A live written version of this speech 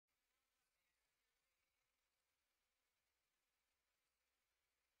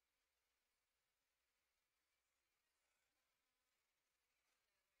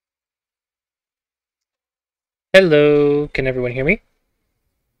Hello, can everyone hear me?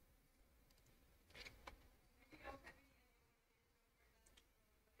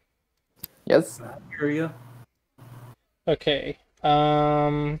 Yes. Hear you. Okay.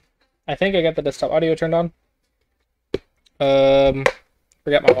 I think I got the desktop audio turned on. Um,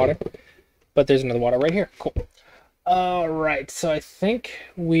 Forgot my water, but there's another water right here. Cool. All right, so I think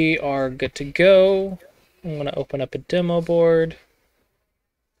we are good to go. I'm gonna open up a demo board.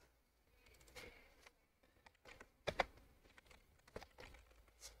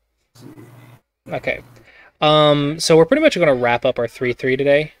 Okay. So we're pretty much gonna wrap up our 3-3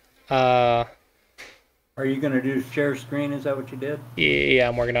 today. Uh, Are you going to do share screen? Is that what you did? yeah,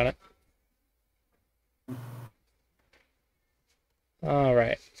 I'm working on it. All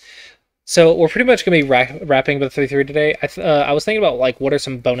right. So we're pretty much going to be wrapping up the 3-3 today. I was thinking about like what are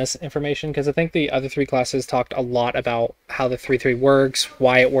some bonus information because I think the other three classes talked a lot about how the 3-3 works,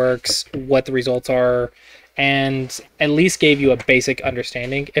 why it works, what the results are, and at least gave you a basic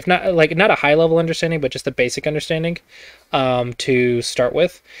understanding, if not like not a high level understanding, but just a basic understanding to start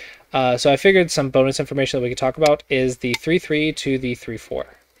with. So I figured some bonus information that we could talk about is the 3-3 to the 3-4.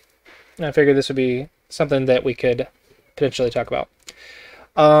 And I figured this would be something that we could potentially talk about.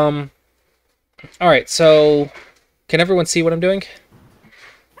 All right, so can everyone see what I'm doing?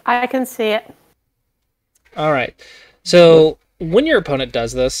 I can see it. All right. So when your opponent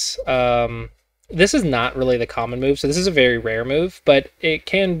does this, this is not really the common move. So this is a very rare move, but it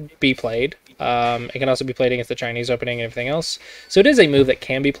can be played. It can also be played against the Chinese opening and everything else. So it is a move that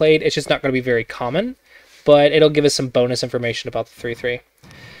can be played. It's just not going to be very common, but it'll give us some bonus information about the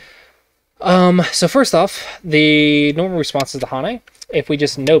 3-3. So first off, the normal response is the Hane. If we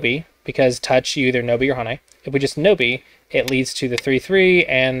just Nobi, because touch, you either Nobi or Hane. If we just Nobi, it leads to the 3-3,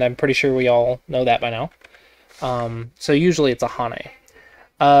 and I'm pretty sure we all know that by now. So usually it's a Hane.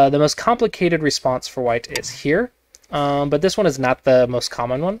 The most complicated response for white is here, but this one is not the most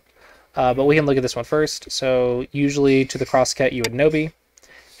common one. But we can look at this one first. So usually to the crosscut you would Nobi,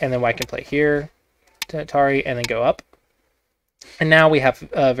 and then white can play here, to Atari, and then go up. And now we have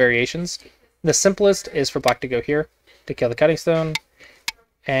variations. The simplest is for black to go here to kill the cutting stone,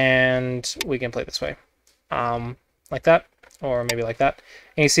 and we can play this way, like that, or maybe like that.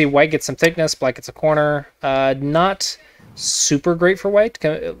 And you see white gets some thickness, black gets a corner. Not super great for white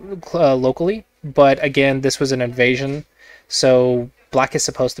locally, but again, this was an invasion, so black is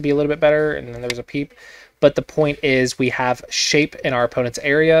supposed to be a little bit better, and then there was a peep. But the point is we have shape in our opponent's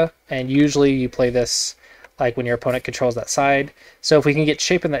area, and usually you play this like when your opponent controls that side. So if we can get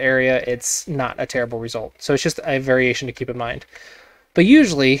shape in the area, it's not a terrible result. So it's just a variation to keep in mind. But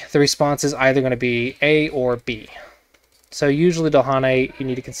usually the response is either going to be A or B. So usually the Hane, you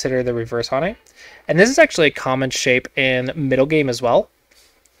need to consider the reverse Hane. And this is actually a common shape in middle game as well.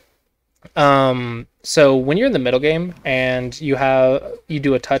 So when you're in the middle game and you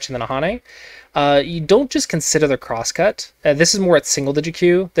do a touch and then a Hane, you don't just consider the crosscut. This is more at single digit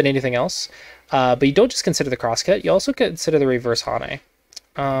Q than anything else. But you don't just consider the crosscut, you also consider the reverse Hane.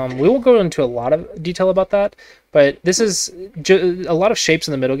 We won't go into a lot of detail about that, but this is a lot of shapes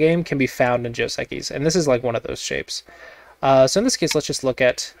in the middle game can be found in Josekis, and this is like one of those shapes. So in this case, let's just look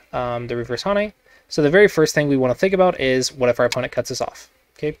at the reverse Hane. So the very first thing we want to think about is what if our opponent cuts us off?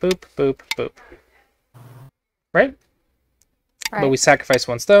 Okay, boop, boop, boop. Right? But we sacrifice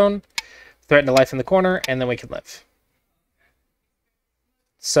one stone, threaten a life in the corner, and then we can live.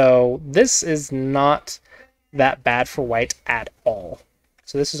 So this is not that bad for white at all.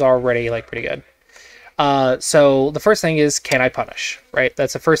 So this is already like pretty good. So the first thing is, can I punish? Right?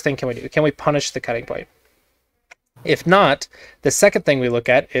 That's the first thing can we do. Can we punish the cutting point? If not, the second thing we look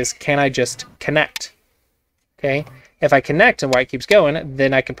at is, can I just connect? Okay. If I connect and white keeps going,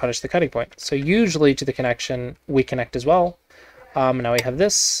 then I can punish the cutting point. So usually to the connection, we connect as well. Now we have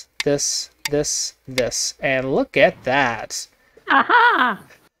this, this, this, this. And look at that. Aha!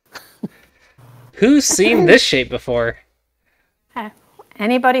 Who's seen this shape before?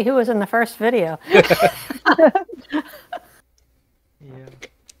 Anybody who was in the first video.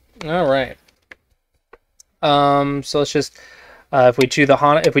 All right. So let's just, if we choose the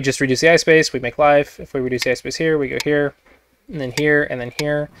Hana, if we just reduce the eye space, we make life. If we reduce the eye space here, we go here, and then here, and then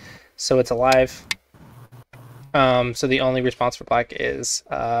here. So it's alive. So the only response for black is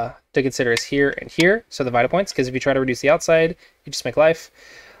to consider is here and here. So the Vita points, because if you try to reduce the outside, you just make life.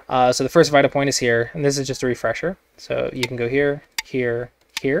 So the first Vita point is here, and this is just a refresher. So you can go here, here,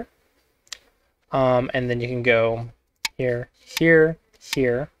 here. And then you can go here, here,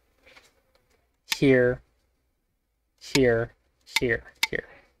 here, here, here, here, here.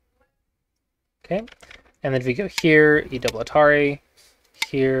 Okay. And then if you go here, you double Atari,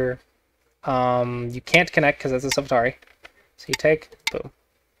 here, You can't connect because that's a Savatari. So you take, boom.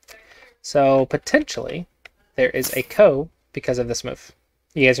 So potentially, there is a Ko because of this move.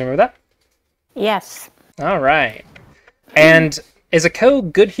 You guys remember that? Yes. All right. And is a Ko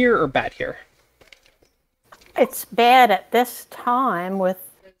good here or bad here? It's bad at this time with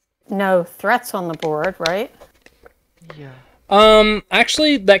no threats on the board, right? Yeah.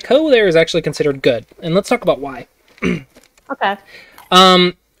 Actually, that Ko there is actually considered good. And let's talk about why. Okay.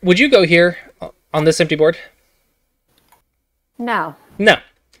 Would you go here on this empty board? No. No.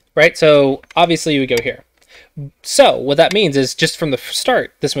 Right? So obviously you would go here. So what that means is just from the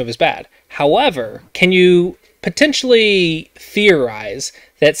start, this move is bad. However, can you potentially theorize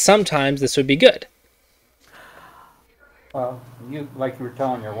that sometimes this would be good? Well, like you were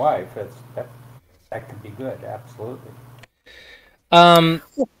telling your wife, that could be good, absolutely.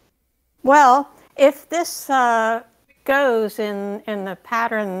 Well, if this goes in the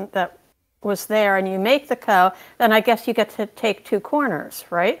pattern that was there and you make the Ko, then I guess you get to take two corners,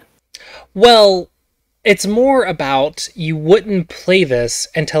 right? Well, it's more about you wouldn't play this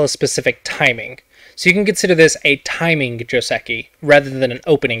until a specific timing. So you can consider this a timing Joseki rather than an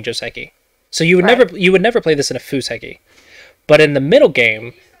opening Joseki. So you would never play this in a Fuseki. But in the middle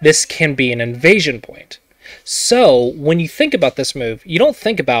game, this can be an invasion point. So when you think about this move, you don't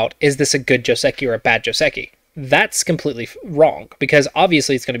think about, is this a good Joseki or a bad Joseki? That's completely wrong, because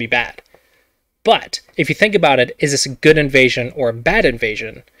obviously it's going to be bad. But if you think about it, is this a good invasion or a bad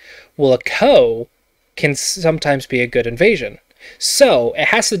invasion? Well, a Ko can sometimes be a good invasion. So it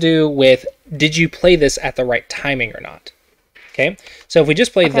has to do with, did you play this at the right timing or not? Okay, so if we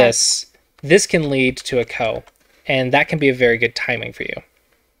just play this can lead to a Ko, and that can be a very good timing for you.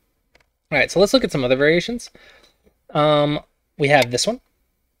 All right, so let's look at some other variations. We have this one.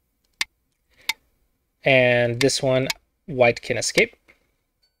 And this one, white can escape.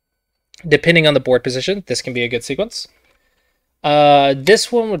 Depending on the board position, this can be a good sequence.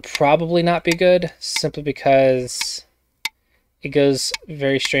 This one would probably not be good, simply because it goes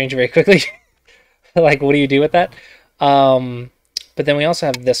very strange very quickly. Like, what do you do with that? But then we also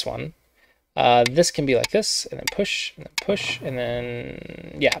have this one. This can be like this, and then push, and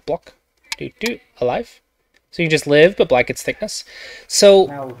then, yeah, block. Alive. So you can just live, but black gets thickness. So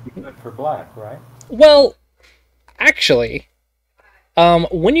That would be good for black, right? well, actually,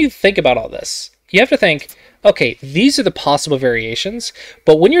 when you think about all this, you have to think, okay, these are the possible variations,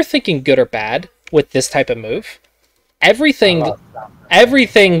 but when you're thinking good or bad with this type of move, everything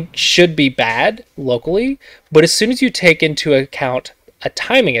should be bad locally, but as soon as you take into account a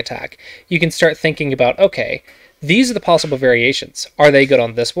timing attack, you can start thinking about, okay, these are the possible variations. Are they good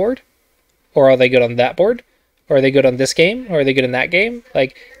on this board? Or are they good on that board? Or are they good on this game? Or are they good in that game?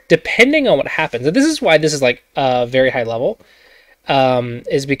 Like, depending on what happens, and this is why this is like very high level,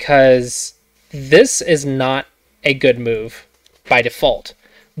 is because this is not a good move by default.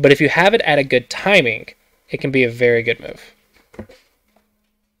 But if you have it at a good timing, it can be a very good move.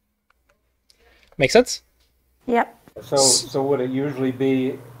 Make sense? Yep. So would it usually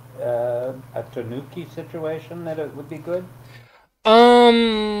be a Tanuki situation that it would be good?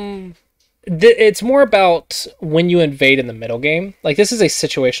 It's more about when you invade in the middle game. Like, this is a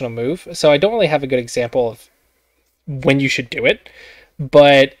situational move, so I don't really have a good example of when you should do it,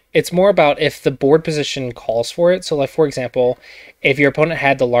 but it's more about if the board position calls for it. So, like, for example, if your opponent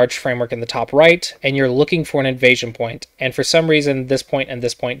had the large framework in the top right, and you're looking for an invasion point, and for some reason this point and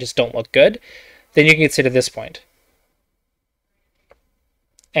this point just don't look good, then you can consider this point.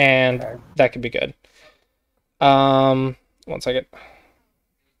 And that could be good. 1 second.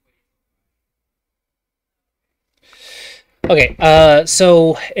 Okay,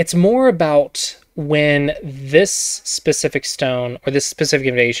 so it's more about when this specific stone or this specific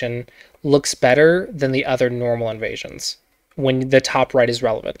invasion looks better than the other normal invasions, when the top right is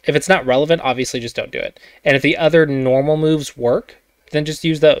relevant. If it's not relevant, obviously just don't do it. And if the other normal moves work, then just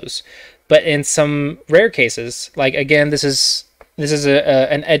use those. But in some rare cases, like, again, this is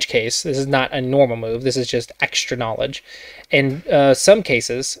an edge case. This is not a normal move. This is just extra knowledge. In some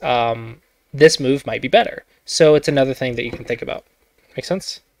cases, this move might be better. So it's another thing that you can think about. Make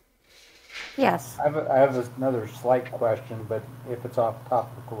sense? Yes. I have another slight question, but if it's off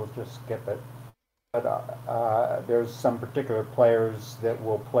topic, we'll just skip it. But there's some particular players that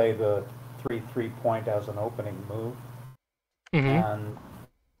will play the 3 point as an opening move. Mm-hmm. And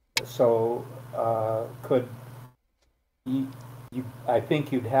so could you, I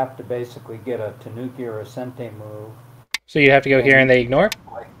think you'd have to basically get a Tanuki or a Sente move. So you have to go here and they ignore?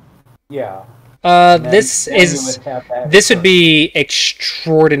 Yeah. This would be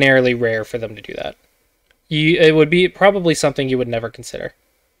extraordinarily rare for them to do that. It would be probably something you would never consider.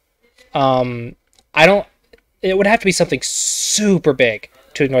 I don't. It would have to be something super big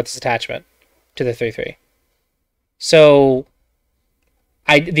to ignore this attachment to the 3/3. So,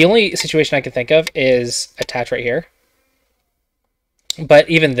 the only situation I can think of is attach right here. But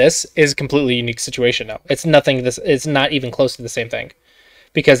even this is a completely unique situation now. It's nothing. It's not even close to the same thing,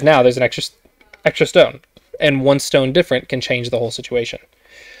 because now there's an extra stone, and one stone different can change the whole situation.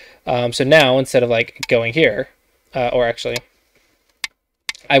 So now instead of like going here, or actually,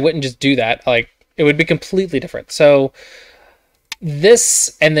 I wouldn't just do that. Like it would be completely different. So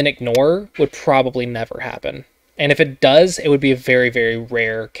this and then ignore would probably never happen. And if it does, it would be a very, very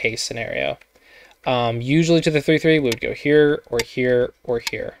rare case scenario. Usually to the 3/3, we would go here or here or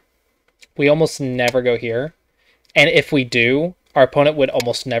here. We almost never go here. And if we do, our opponent would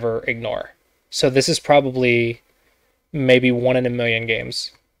almost never ignore. So this is probably maybe 1 in a million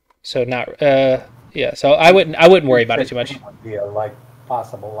games. So not, yeah. So I wouldn't worry about it too much. Would be a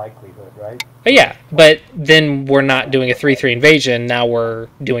possible likelihood, right? But yeah, but then we're not doing a 3/3 invasion. Now we're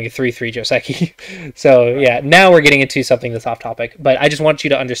doing a 3/3 Joseki. So yeah, now we're getting into something that's off topic. But I just want you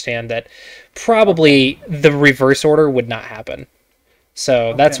to understand that probably the reverse order would not happen.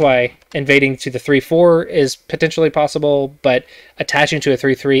 So that's why invading to the 3/4 is potentially possible, but attaching to a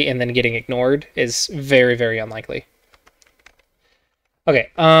 3/3 and then getting ignored is very, very unlikely. Okay.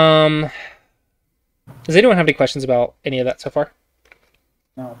 Does anyone have any questions about any of that so far?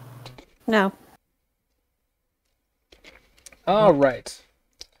 No. No. All right.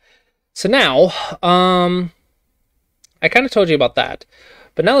 So now, I kind of told you about that,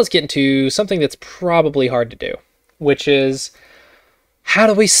 but now let's get into something that's probably hard to do, which is how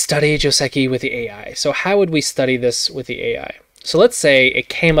do we study Joseki with the AI? So how would we study this with the AI? So let's say it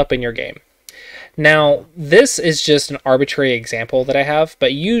came up in your game. Now, this is just an arbitrary example that I have,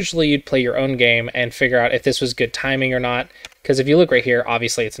 but usually you'd play your own game and figure out if this was good timing or not, because if you look right here,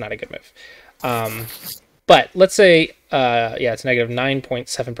 obviously it's not a good move. But let's say, yeah, it's negative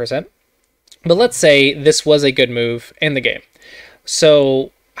 9.7%. But let's say this was a good move in the game.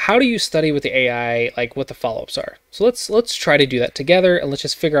 So how do you study with the AI, like what the follow-ups are? So let's try to do that together, and let's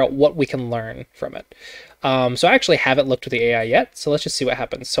just figure out what we can learn from it. So I actually haven't looked with the AI yet, so let's just see what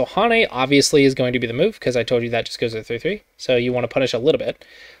happens. So Hane obviously is going to be the move, because I told you that just goes to 3/3. So you want to punish a little bit.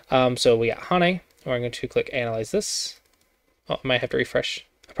 So we got Hane. We're going to click Analyze This. Oh, I might have to refresh.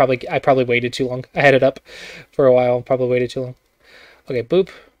 I probably waited too long. I had it up for a while. Probably waited too long. Okay, boop,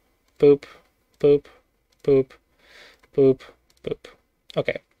 boop, boop, boop, boop, boop.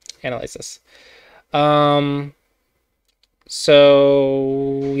 Okay, Analyze This.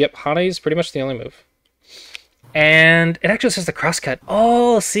 So yep, Hane is pretty much the only move. And it actually says the crosscut.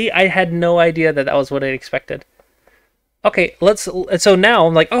 Oh, see, I had no idea that was what I expected. Okay, so now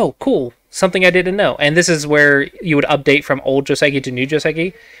I'm like, oh, cool, something I didn't know. And this is where you would update from old Joseki to new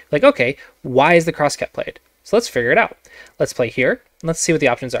Joseki. Like, okay, why is the crosscut played? So let's figure it out. Let's play here. Let's see what the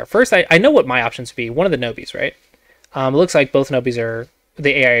options are. First, I know what my options would be. One of the Nobis, right? It looks like both Nobis are,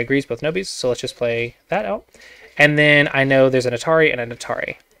 the AI agrees both Nobis, so let's just play that out. And then I know there's an Atari and an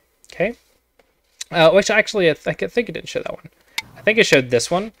Atari. Okay. Which actually, I think it didn't show that one. I think it showed this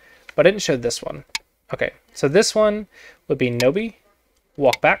one, but it didn't show this one. Okay, so this one would be Nobi,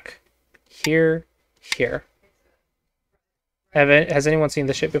 walk back, here, here. Has anyone seen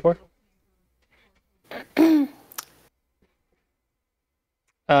this shit before?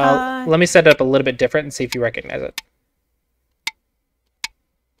 Let me set it up a little bit different and see if you recognize it.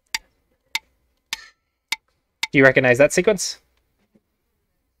 Do you recognize that sequence?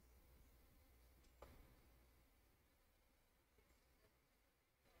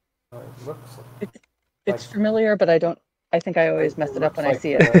 It looks It's familiar, but I think I always mess it up when I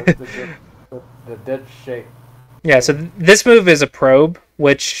see it. The dead shape. Yeah, so this move is a probe,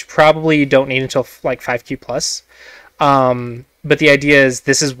 which probably you don't need until like 5Q plus. But the idea is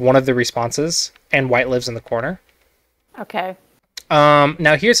this is one of the responses, and white lives in the corner. Okay.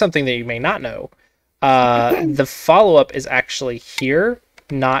 Now here's something that you may not know. The follow-up is actually here,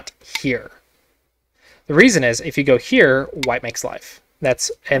 not here. The reason is if you go here, white makes life.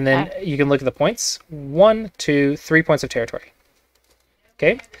 And then you can look at the points. 1, 2, 3 points of territory.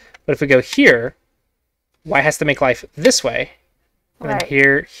 Okay? But if we go here, white has to make life this way. And then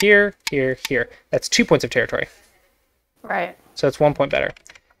here, here, here, here. That's 2 points of territory. Right. So it's 1 point better.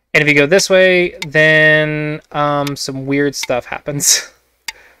 And if you go this way, then some weird stuff happens.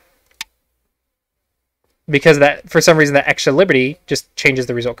 Because that, for some reason, that extra liberty just changes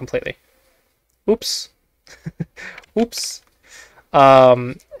the result completely. Oops. Oops.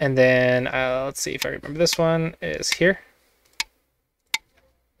 And then let's see if I remember. This one is here.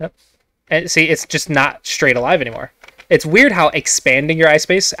 Nope. And see, it's just not straight alive anymore. It's weird how expanding your eye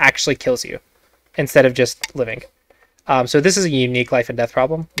space actually kills you instead of just living. So this is a unique life and death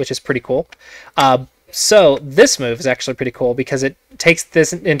problem, which is pretty cool. So this move is actually pretty cool because it takes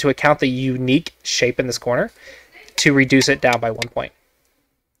this into account, the unique shape in this corner, to reduce it down by 1 point.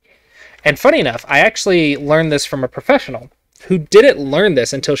 And funny enough, I actually learned this from a professional who didn't learn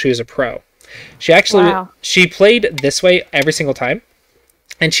this until she was a pro. She actually she played this way every single time,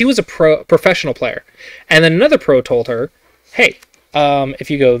 and she was a professional player. And then another pro told her, "Hey, if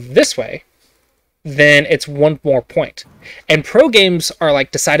you go this way, then it's 1 more point." And pro games are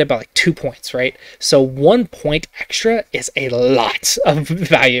like decided by like 2 points, right? So 1 point extra is a lot of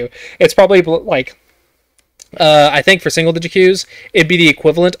value. It's probably like, I think for single digit Qs, it'd be the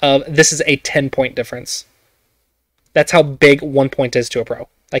equivalent of, this is a 10-point difference. That's how big 1 point is to a pro.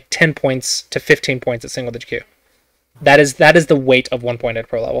 Like 10 points to 15 points at single digit Q. That is the weight of 1 point at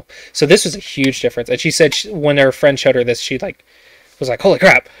pro level. So this was a huge difference. And she said when her friend showed her this, she was like, "Holy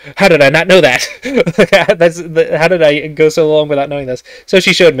crap! How did I not know that? How did I go so long without knowing this?" So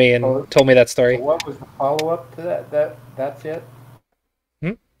she showed me and told me that story. So what was the follow-up to that? That's it?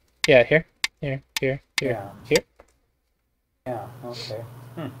 Yeah, here. Yeah. Here. Yeah, okay.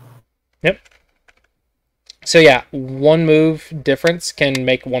 Yep. So yeah, 1 move difference can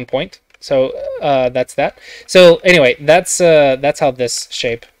make 1 point. So that's that. So anyway, that's how this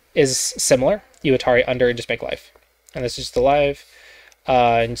shape is similar. You Atari under and just make life. And this is just alive.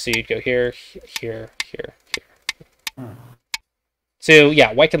 And so you'd go here, here, here, here. So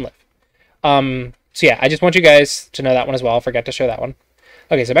yeah, white can live. So yeah, I just want you guys to know that one as well. I forgot to show that one.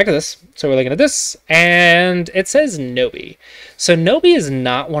 Okay, so back to this. So we're looking at this, and it says Nobi. So Nobi is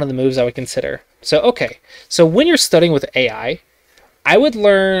not one of the moves I would consider. So okay, so when you're studying with AI, I would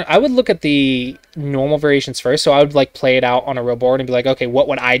look at the normal variations first. So I would like play it out on a real board and be like, okay, what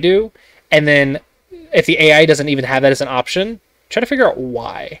would I do? And then if the AI doesn't even have that as an option, try to figure out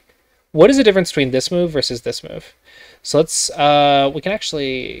why. What is the difference between this move versus this move? So let's, can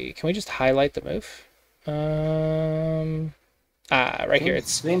we just highlight the move? Right here,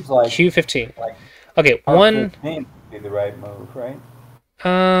 it's seems like Q15. Like okay, R15 would be the right move, right?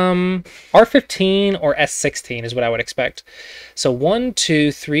 R15 or S16 is what I would expect. So 1,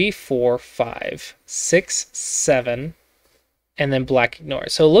 2, 3, 4, 5, 6, 7, and then black ignore.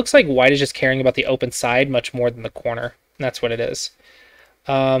 So it looks like white is just caring about the open side much more than the corner. And that's what it is.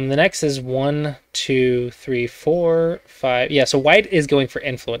 The next is 1, 2, 3, 4, 5. Yeah, so white is going for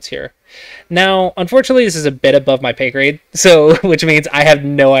influence here. Now, unfortunately, this is a bit above my pay grade, so which means I have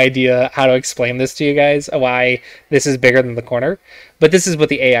no idea how to explain this to you guys, why this is bigger than the corner. But this is what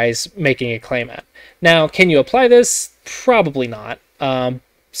the AI is making a claim at. Now, can you apply this? Probably not.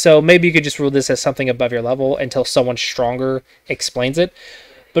 So maybe you could just rule this as something above your level until someone stronger explains it.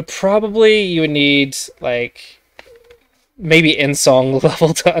 But probably you would need, like, maybe in song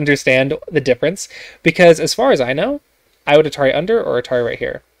level to understand the difference, because as far as I know, I would Atari under or Atari right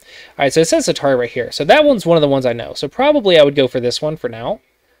here. All right, so it says Atari right here, so that one's one of the ones I know. So probably I would go for this one for now,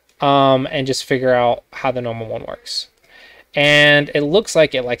 and just figure out how the normal one works. And it looks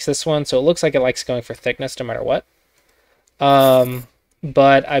like it likes this one, so it looks like it likes going for thickness no matter what.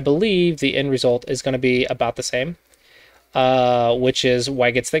 But I believe the end result is going to be about the same, which is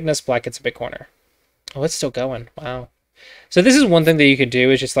white gets thickness, black gets a big corner. Oh, it's still going. Wow. So this is one thing that you could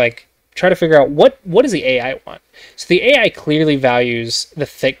do, is just like try to figure out what does the AI want. So the AI clearly values the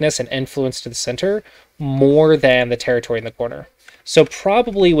thickness and influence to the center more than the territory in the corner. So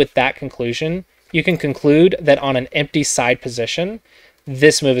probably with that conclusion, you can conclude that on an empty side position,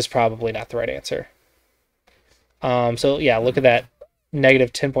 this move is probably not the right answer. So yeah, look at that,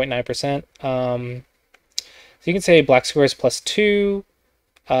 negative 10.9%. So you can say black scores +2,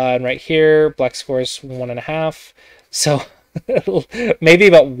 and right here, black scores 1.5. So maybe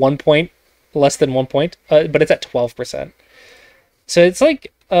about 1 point, less than 1 point, but it's at 12%. So it's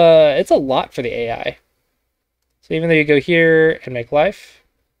like, it's a lot for the AI. So even though you go here and make life,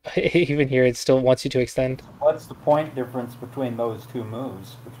 even here it still wants you to extend. What's the point difference between those two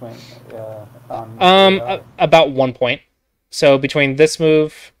moves? About 1 point. So between this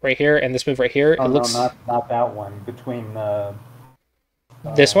move right here and this move right here, it looks... No, not that one. Between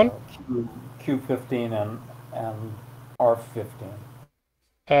this one? Q15 and R15.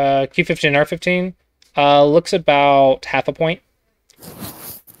 Q15 and R15 looks about half a point.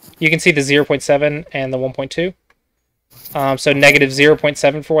 You can see the 0.7 and the 1.2. So negative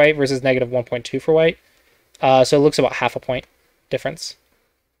 0.7 for white versus negative 1.2 for white. So it looks about half a point difference.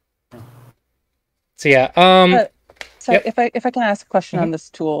 So yeah. So yep. if I can ask a question on this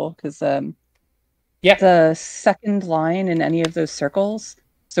tool, because yeah, the second line in any of those circles,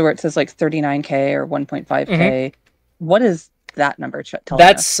 so where it says like 39K or 1.5K, What is that number telling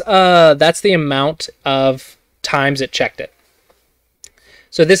us? That's the amount of times it checked it.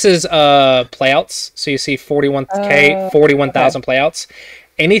 So this is playouts. So you see 41K, 41,000 playouts.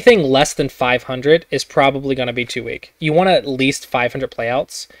 Anything less than 500 is probably going to be too weak. You want at least 500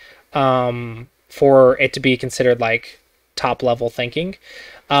 playouts for it to be considered like top level thinking.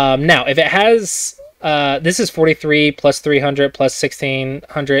 Now, if it has, this is 43 plus 300 plus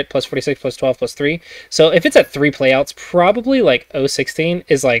 1600 plus 46 plus 12 plus 3. So if it's at 3 playouts, probably like 016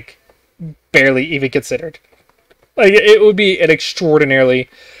 is like barely even considered. Like it would be an extraordinarily,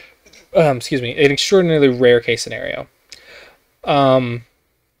 an extraordinarily rare case scenario.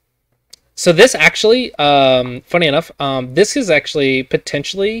 So this actually, funny enough, this is actually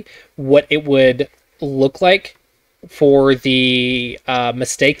potentially what it would look like for the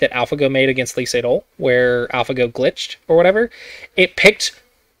mistake that AlphaGo made against Lee Sedol, where AlphaGo glitched or whatever. It picked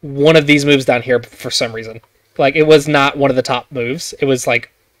one of these moves down here for some reason. Like it was not one of the top moves. It was like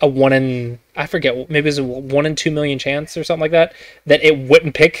a 1 in, I forget, maybe it was a 1 in 2 million chance or something like that it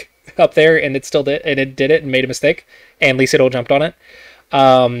wouldn't pick up there, and it still did, and it did it and made a mistake, and Lee Sedol jumped on it.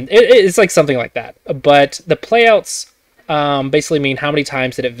 It's like something like that. But the playouts basically mean how many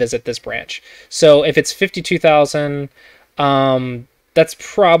times did it visit this branch. So if it's 52,000, that's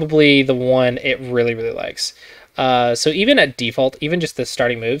probably the one it really, really likes. So even at default, even just the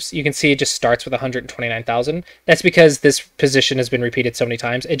starting moves, you can see it just starts with 129,000. That's because this position has been repeated so many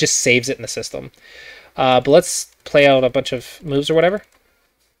times. It just saves it in the system. But let's play out a bunch of moves or whatever.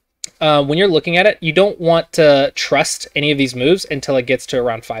 When you're looking at it, you don't want to trust any of these moves until it gets to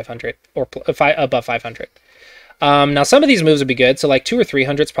around 500 or above 500. Now, some of these moves would be good. So like 200 or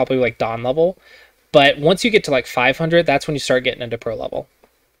 300 is probably like Dawn level. But once you get to like 500, that's when you start getting into pro level.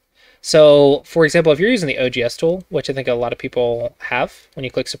 So, for example, if you're using the OGS tool, which I think a lot of people have when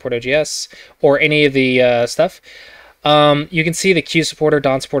you click support OGS or any of the stuff, you can see the Q supporter,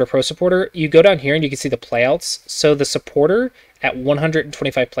 Dawn supporter, pro supporter. You go down here and you can see the playouts. So the supporter at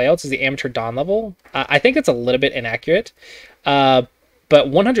 125 playouts is the amateur Dawn level. I think it's a little bit inaccurate, but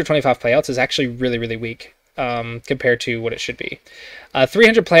 125 playouts is actually really, really weak compared to what it should be.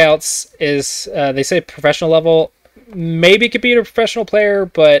 300 playouts is, they say professional level. Maybe it could be a professional player,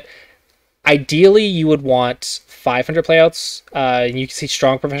 but ideally you would want 500 playouts. And you can see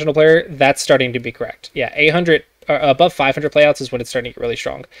strong professional player. That's starting to be correct. Yeah, 800 above 500 playouts is when it's starting to get really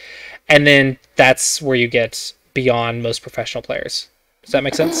strong. And then that's where you get beyond most professional players. Does that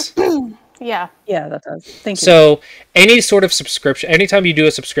make sense? Yeah. Yeah, that does. Thank you. So any sort of subscription, anytime you do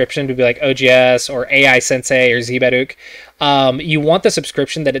a subscription to be like OGS or AI Sensei or Zbaduk, you want the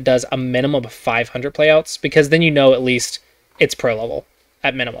subscription that it does a minimum of 500 playouts, because then you know at least it's pro level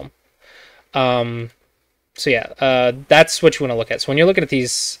at minimum. So yeah, that's what you want to look at. So when you're looking at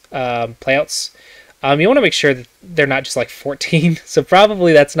these playouts, you want to make sure that they're not just like 14. So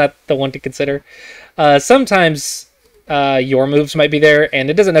probably that's not the one to consider. Sometimes your moves might be there, and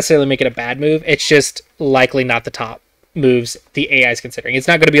it doesn't necessarily make it a bad move. It's just likely not the top moves the AI is considering. It's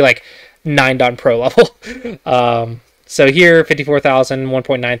not going to be like 9 Dawn Pro level. So here, 54,000,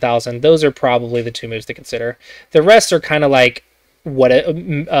 1.9 thousand, those are probably the 2 moves to consider. The rest are kind of like what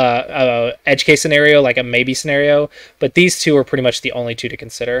a edge case scenario, like a maybe scenario, but these 2 are pretty much the only 2 to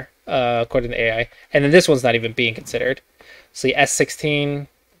consider, according to the AI. And then this one's not even being considered. So the S16,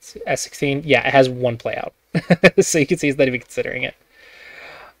 yeah, it has 1 play out. So you can see he's not even considering it.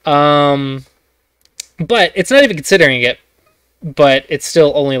 But it's not even considering it, but it's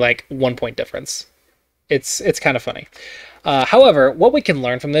still only like 1 point difference. It's kind of funny. However, what we can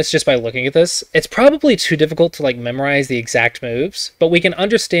learn from this just by looking at this, it's probably too difficult to like memorize the exact moves, but we can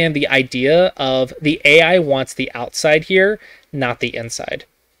understand the idea of the AI wants the outside here, not the inside.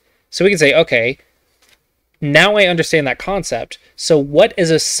 So we can say, okay, now I understand that concept. So what is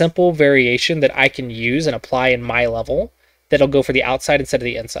a simple variation that I can use and apply in my level that'll go for the outside instead of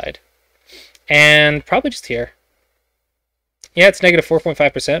the inside? And probably just here. Yeah, it's negative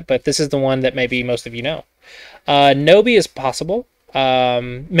 4.5%, but this is the one that maybe most of you know. Nobi is possible.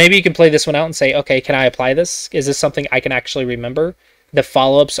 Maybe you can play this one out and say, okay, can I apply this? Is this something I can actually remember? The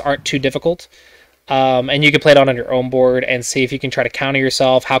follow-ups aren't too difficult. And you can play it on your own board and see if you can try to counter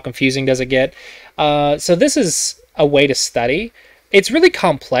yourself. How confusing does it get? So this is a way to study. It's really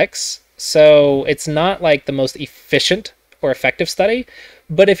complex, so it's not like the most efficient or effective study.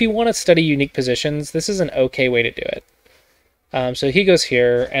 But if you want to study unique positions, this is an okay way to do it. So he goes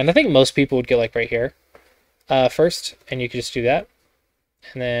here, and I think most people would get like right here first, and you could just do that.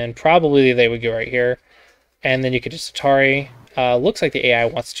 And then probably they would go right here, and then you could just Atari. Looks like the AI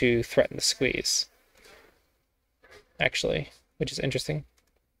wants to threaten the squeeze, actually, which is interesting.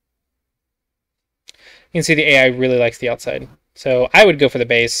 You can see the AI really likes the outside. So I would go for the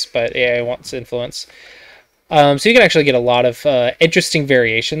base, but AI wants influence. So you can actually get a lot of interesting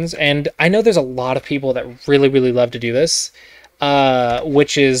variations. And I know there's a lot of people that really, really love to do this,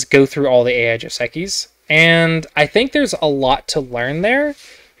 which is go through all the AI Josekis. And I think there's a lot to learn there,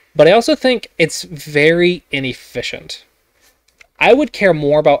 but I also think it's very inefficient. I would care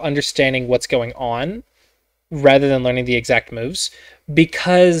more about understanding what's going on rather than learning the exact moves,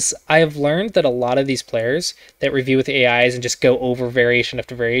 because I have learned that a lot of these players that review with AIs and just go over variation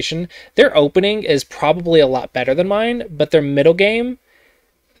after variation, their opening is probably a lot better than mine, but their middle game,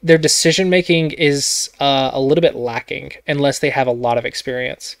 their decision making is a little bit lacking unless they have a lot of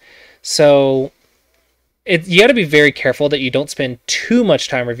experience. So you got to be very careful that you don't spend too much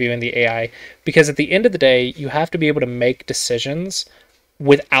time reviewing the AI, because at the end of the day, you have to be able to make decisions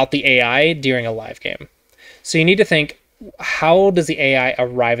without the AI during a live game. So you need to think, how does the AI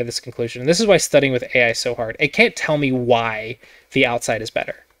arrive at this conclusion? And this is why studying with AI is so hard. It can't tell me why the outside is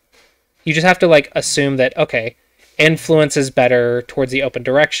better. You just have to like assume that, okay, influence is better towards the open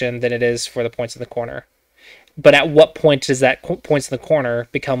direction than it is for the points in the corner. But at what point does that points in the corner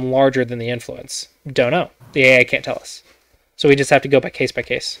become larger than the influence? Don't know. The AI can't tell us. So we just have to go by case.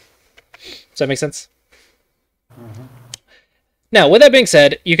 Does that make sense? Mm-hmm. Now, with that being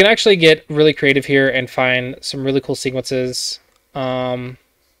said, you can actually get really creative here and find some really cool sequences, and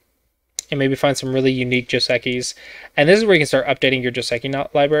maybe find some really unique Josekis. And this is where you can start updating your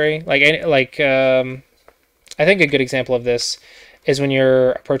Joseki library. I think a good example of this is when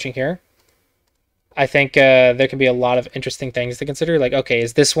you're approaching here. I think there can be a lot of interesting things to consider. Like, okay,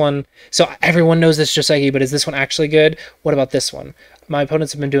 is this one... So everyone knows this Joseki, but is this one actually good? What about this one? My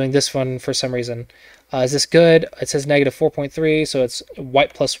opponents have been doing this one for some reason. Is this good? It says negative 4.3, so it's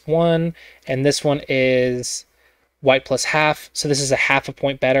white plus 1. And this one is white plus half, so this is a half a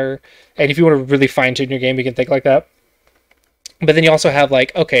point better. And if you want to really fine-tune your game, you can think like that. But then you also have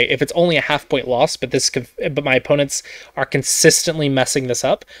like, okay, if it's only a half point loss, but my opponents are consistently messing this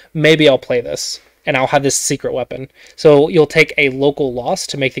up, maybe I'll play this. And I'll have this secret weapon. So you'll take a local loss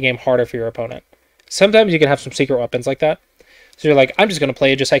to make the game harder for your opponent. Sometimes you can have some secret weapons like that. So you're like, I'm just going to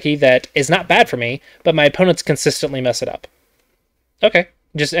play a Joseki that is not bad for me, but my opponents consistently mess it up. Okay.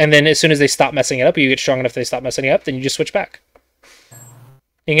 And then as soon as they stop messing it up, you get strong enough they stop messing it up, then you just switch back.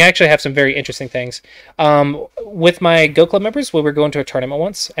 You can actually have some very interesting things. With my Go Club members, we were going to a tournament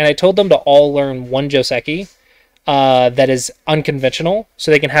once, and I told them to all learn one Joseki that is unconventional, so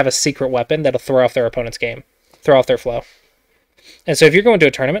they can have a secret weapon that'll throw off their opponent's game, throw off their flow. And so if you're going to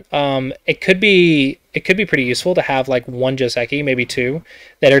a tournament, it could be pretty useful to have like one Joseki, maybe two,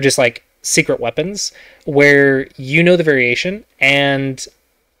 that are just like secret weapons where you know the variation, and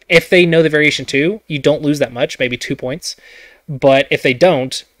if they know the variation too, you don't lose that much, maybe 2 points. But if they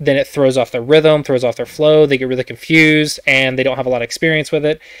don't, then it throws off their rhythm, throws off their flow, they get really confused, and they don't have a lot of experience with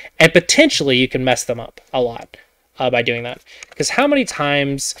it, and potentially you can mess them up a lot by doing that. Because how many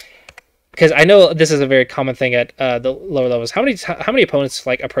times... Because I know this is a very common thing at the lower levels. How many opponents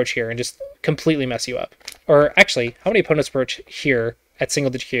like approach here and just completely mess you up? Or actually, how many opponents approach here at single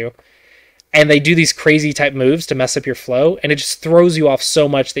digit Q and they do these crazy type moves to mess up your flow, and it just throws you off so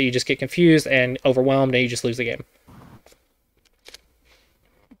much that you just get confused and overwhelmed and you just lose the game.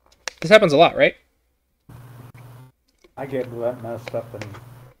 This happens a lot, right? I get messed up in the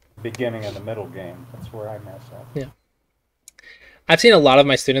beginning of the middle game. That's where I mess up. Yeah. I've seen a lot of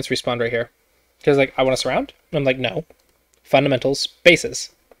my students respond right here. Because, like, I want to surround. And I'm like, no. Fundamentals,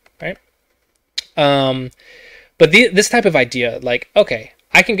 bases. Right? But this type of idea, like, okay,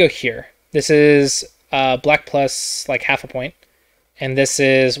 I can go here. This is black plus, like, half a point. And this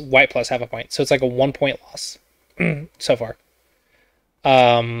is white plus half a point. So it's like a 1 point loss so far.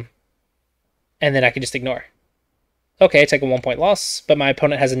 And then I can just ignore. Okay, I take a 1 point loss, but my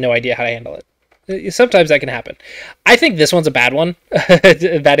opponent has no idea how to handle it. Sometimes that can happen. I think this one's a bad one,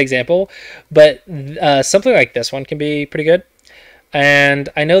 a bad example, but something like this one can be pretty good. And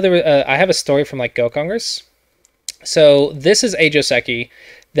I know I have a story from like Go Congress. So this is a Joseki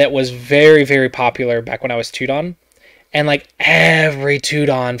that was very, very popular back when I was Tudon. And like every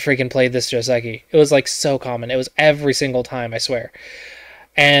Tudon freaking played this Joseki. It was like so common. It was every single time, I swear.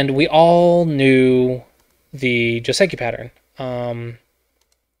 And we all knew the Joseki pattern.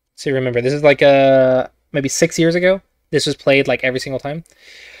 So remember, this is like maybe 6 years ago. This was played like every single time.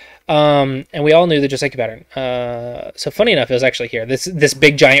 And we all knew the Joseki pattern. So funny enough, it was actually here. This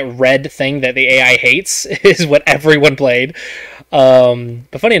big giant red thing that the AI hates is what everyone played.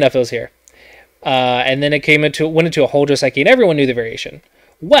 But funny enough, it was here. And then it went into a whole Joseki, and everyone knew the variation.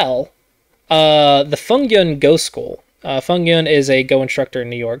 Well, the Fungyun Go School. Fungyun is a Go instructor in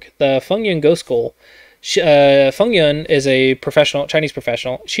New York. The Fungyun Go School Feng Yun is a professional Chinese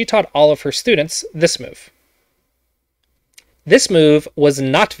professional. She taught all of her students this move. This move was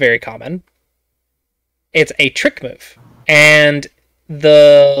not very common. It's a trick move, and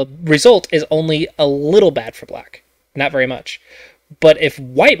the result is only a little bad for black, not very much. But if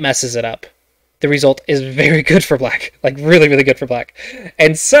white messes it up, the result is very good for black, like really, really good for black.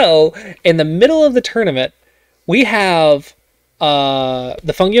 And so, in the middle of the tournament, we have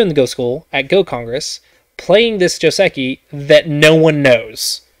the Feng Yun Go School at Go Congress playing this Joseki that no one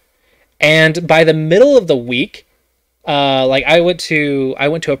knows. And by the middle of the week, like I went to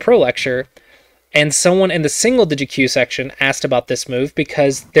a pro lecture, and someone in the single digit Q section asked about this move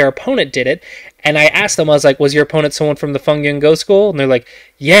because their opponent did it. And I asked them, I was like, was your opponent someone from the Feng Yun Go School? And they're like,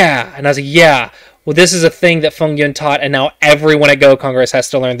 yeah. And I was like, yeah. Well, this is a thing that Feng Yun taught, and now everyone at Go Congress has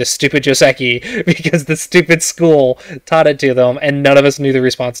to learn this stupid Joseki because the stupid school taught it to them, and none of us knew the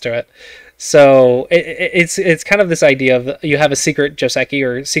response to it. So it's kind of this idea of you have a secret Joseki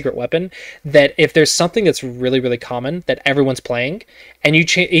or secret weapon that if there's something that's really, really common that everyone's playing, and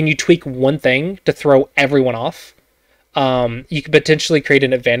you tweak one thing to throw everyone off, you could potentially create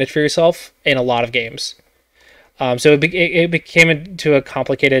an advantage for yourself in a lot of games. So it became into a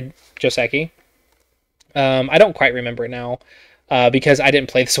complicated Joseki. I don't quite remember it now because I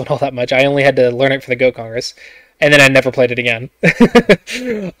didn't play this one all that much. I only had to learn it for the Go Congress, and then I never played it again.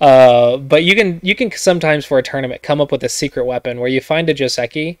 But you can sometimes for a tournament come up with a secret weapon where you find a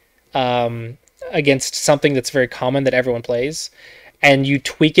Joseki against something that's very common that everyone plays, and you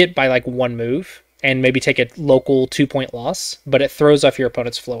tweak it by like one move and maybe take a local 2-point loss, but it throws off your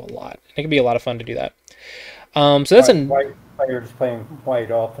opponent's flow a lot. It can be a lot of fun to do that. So that's white players playing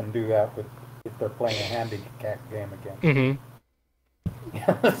white often do that if they're playing a handicap game again.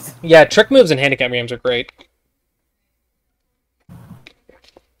 Mm-hmm. Yeah, trick moves and handicap games are great.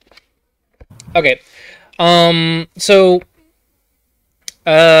 Okay, so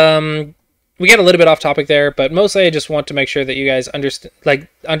we got a little bit off topic there, but mostly I just want to make sure that you guys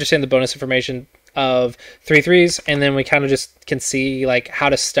understand the bonus information of 3-3s, and then we kind of just can see like how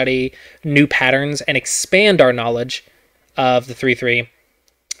to study new patterns and expand our knowledge of the 3-3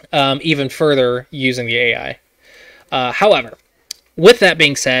 even further using the AI. However, with that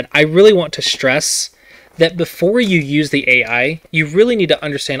being said, I really want to stress that before you use the AI, you really need to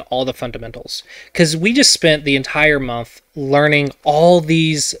understand all the fundamentals. Because we just spent the entire month learning all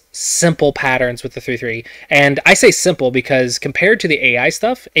these simple patterns with the 3-3. And I say simple because compared to the AI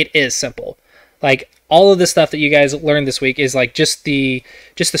stuff, it is simple. Like, all of the stuff that you guys learned this week is like just the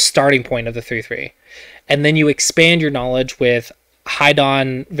starting point of the 3-3. And then you expand your knowledge with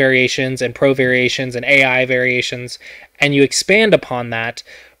high-dawn variations and pro variations and AI variations, and you expand upon that.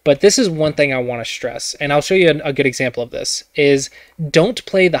 But this is one thing I want to stress, and I'll show you a good example of this, is don't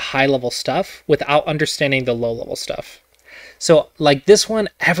play the high-level stuff without understanding the low-level stuff. So, like this one,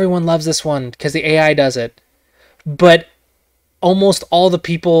 everyone loves this one because the AI does it. But almost all the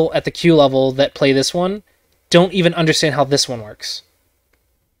people at the Q level that play this one don't even understand how this one works.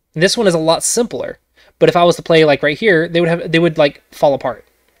 This one is a lot simpler. But if I was to play like right here, they would like fall apart.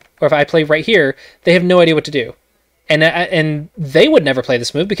 Or if I play right here, they have no idea what to do. And they would never play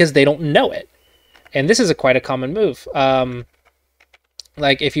this move because they don't know it. And this is quite a common move.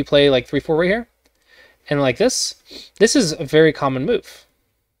 Like if you play like 3-4 right here, and like this is a very common move.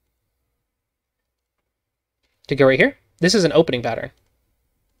 To go right here, this is an opening pattern.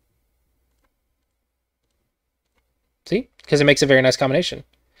 See? Because it makes a very nice combination.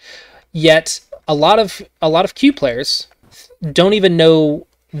 Yet a lot of Q players don't even know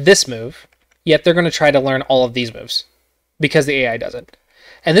this move. Yet they're going to try to learn all of these moves because the AI does it.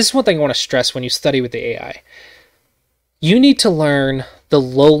 And this is one thing I want to stress when you study with the AI. You need to learn the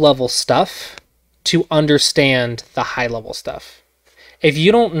low-level stuff to understand the high-level stuff. If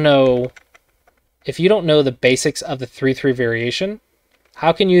you don't know the basics of the 3-3 variation,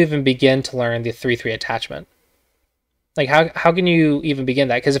 how can you even begin to learn the 3-3 attachment? Like, how can you even begin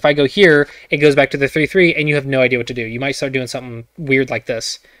that? Because if I go here, it goes back to the 3-3, and you have no idea what to do. You might start doing something weird like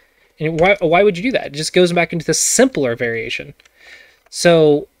this. And why would you do that? It just goes back into the simpler variation.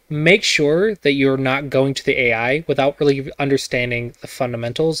 So make sure that you're not going to the AI without really understanding the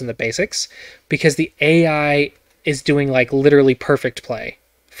fundamentals and the basics, because the AI is doing like literally perfect play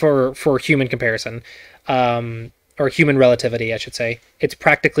for human comparison, or human relativity, I should say. It's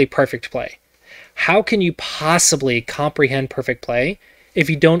practically perfect play. How can you possibly comprehend perfect play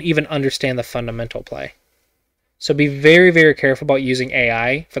if you don't even understand the fundamental play? So be very, very careful about using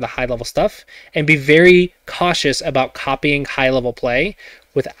AI for the high-level stuff, and be very cautious about copying high-level play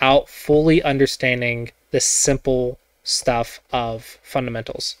without fully understanding the simple stuff of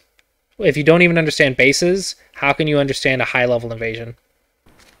fundamentals. If you don't even understand bases, how can you understand a high-level invasion?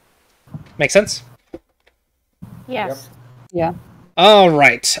 Make sense? Yes. Yeah. All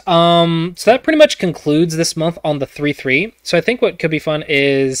right. So that pretty much concludes this month on the 3-3. So I think what could be fun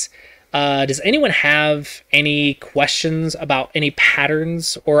is, does anyone have any questions about any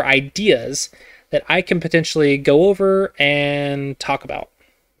patterns or ideas that I can potentially go over and talk about?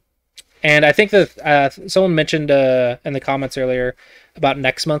 And I think that someone mentioned in the comments earlier about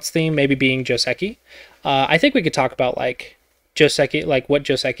next month's theme maybe being Joseki. I think we could talk about like Joseki, like what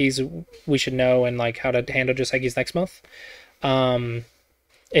Josekis we should know and like how to handle Josekis next month.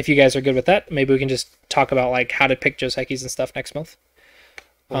 If you guys are good with that, maybe we can just talk about like how to pick Josekis and stuff next month.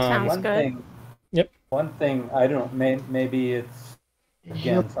 Sounds One good. thing, Yep. one thing, I don't, maybe it's,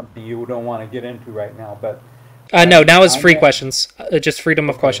 again, something you don't want to get into right now, but No, now is I'm free in- questions. Just freedom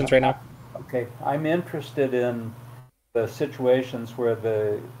of Okay. questions right now. Okay, I'm interested in the situations where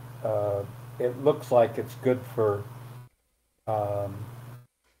it looks like it's good for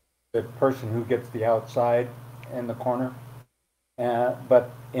the person who gets the outside in the corner,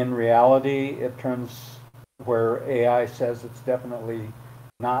 but in reality, it turns where AI says it's definitely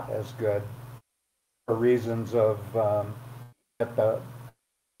not as good for reasons of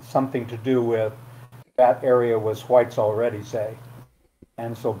something to do with that area was whites already, say.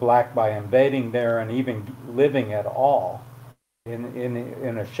 And so black, by invading there and even living at all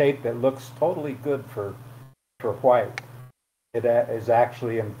in a shape that looks totally good for white, it is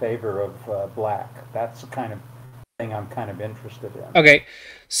actually in favor of black. That's the kind of thing I'm kind of interested in. Okay,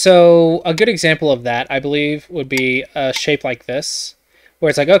 so a good example of that, I believe, would be a shape like this, where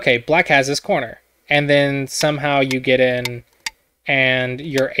it's like, okay, black has this corner, and then somehow you get in and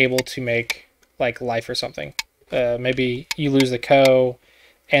you're able to make like life or something. Maybe you lose the co,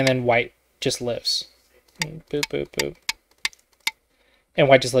 and then white just lives. Boop, boop, boop. And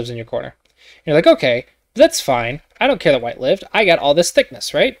white just lives in your corner. And you're like, okay, that's fine. I don't care that white lived. I got all this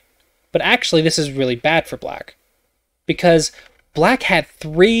thickness, right? But actually, this is really bad for black. Because black had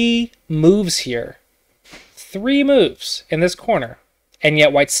 3 moves here. 3 moves in this corner. And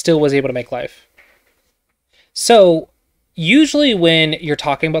yet white still was able to make life. So, usually when you're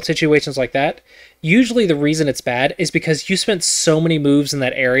talking about situations like that, usually the reason it's bad is because you spent so many moves in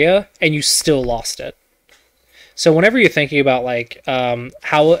that area and you still lost it. So whenever you're thinking about like,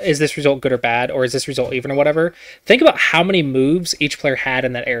 how is this result good or bad, or is this result even or whatever, think about how many moves each player had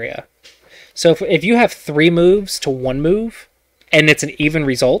in that area. So if you have 3 moves to 1 move, and it's an even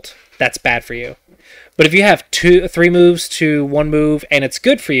result, that's bad for you. But if you have 3 moves to 1 move, and it's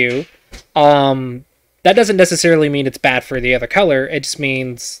good for you, that doesn't necessarily mean it's bad for the other color. It just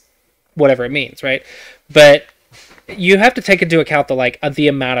means whatever it means, right? But you have to take into account the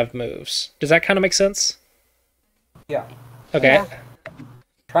amount of moves. Does that kind of make sense? Yeah. Okay. Yeah.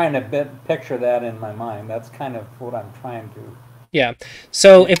 Trying to picture that in my mind. That's kind of what I'm trying to. Yeah.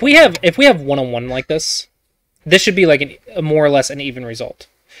 So if we have 1-on-1 like this, this should be like a more or less an even result.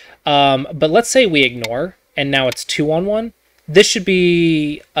 But let's say we ignore, and now it's 2-on-1. This should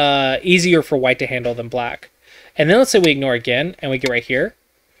be easier for white to handle than black. And then let's say we ignore again, and we get right here.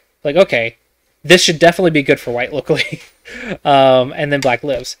 Like, okay, this should definitely be good for white locally. And then black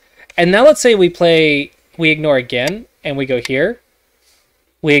lives. And now let's say we ignore again, and we go here.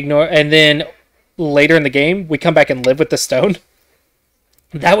 We ignore, and then later in the game, we come back and live with the stone.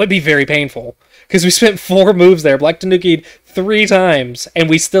 That would be very painful. Because we spent 4 moves there, black Tanuki'd 3 times, and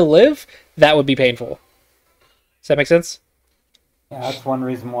we still live? That would be painful. Does that make sense? Yeah, that's one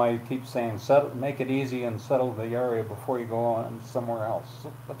reason why you keep saying make it easy and settle the area before you go on somewhere else.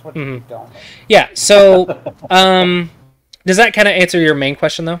 That's what you keep telling me. Yeah, so, does that kind of answer your main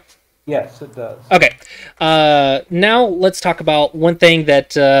question, though? Yes, it does. Okay. Now let's talk about one thing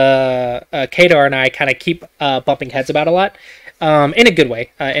that Kadar and I kind of keep bumping heads about a lot, in a good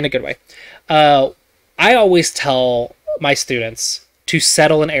way. I always tell my students to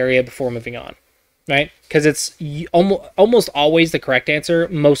settle an area before moving on, right? Because it's almost always the correct answer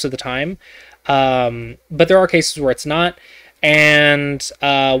most of the time, but there are cases where it's not. And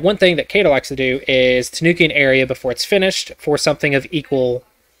one thing that Kadar likes to do is Tanuki an area before it's finished for something of equal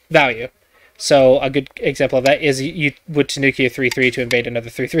value. So a good example of that is you would Tanuki a 3-3 to invade another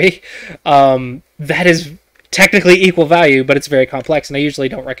 3-3. That is technically equal value, but it's very complex, and I usually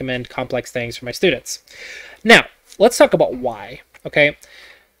don't recommend complex things for my students. Now, let's talk about why, okay?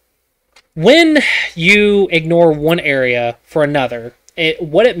 When you ignore one area for another,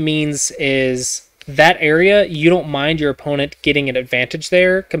 what it means is that area, you don't mind your opponent getting an advantage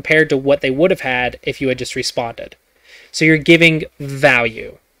there compared to what they would have had if you had just responded. So you're giving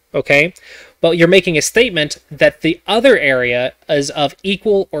value. okay? But you're making a statement that the other area is of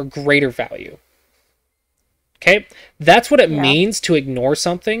equal or greater value. Okay? That's what it means to ignore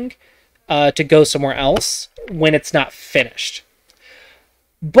something, to go somewhere else when it's not finished.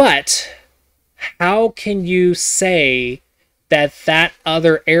 But how can you say that that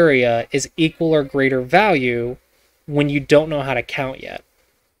other area is equal or greater value when you don't know how to count yet?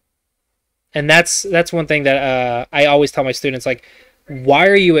 And that's one thing that I always tell my students, like, why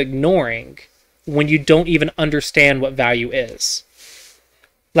are you ignoring when you don't even understand what value is?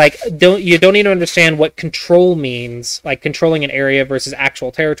 Like, you don't even understand what control means, like controlling an area versus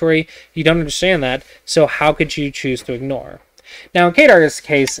actual territory. You don't understand that, so how could you choose to ignore? Now, in Kadar's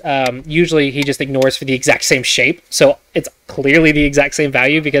case, usually he just ignores for the exact same shape, so it's clearly the exact same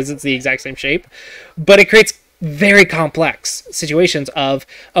value because it's the exact same shape. But it creates very complex situations of,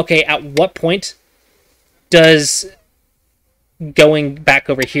 okay, at what point does going back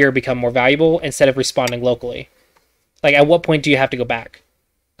over here become more valuable instead of responding locally? Like, at what point do you have to go back?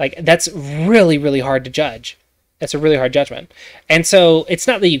 Like, that's really, really hard to judge. That's a really hard judgment. And so it's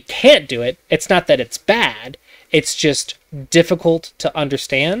not that you can't do it. It's not that it's bad. It's just difficult to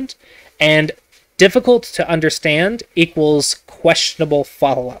understand. And difficult to understand equals questionable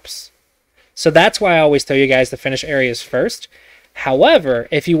follow-ups. So that's why I always tell you guys to finish areas first. However,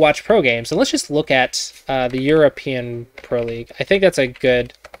 if you watch pro games, and let's just look at the European Pro League. I think that's a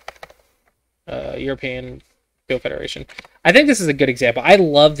good European Go Federation. I think this is a good example. I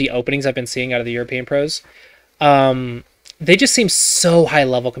love the openings I've been seeing out of the European pros. They just seem so high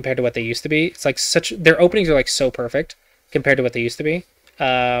level compared to what they used to be. It's like their openings are like so perfect compared to what they used to be.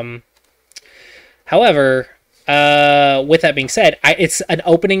 However, with that being said, it's an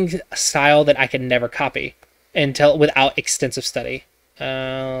opening style that I can never copy without extensive study.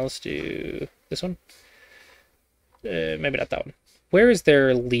 Let's do this one. Maybe not that one. Where is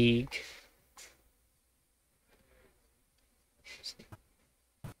their league?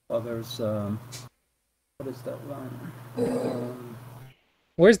 Well, there's what is that one?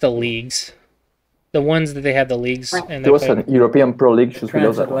 Where's the leagues? The ones that they have the leagues and There was an European Pro League just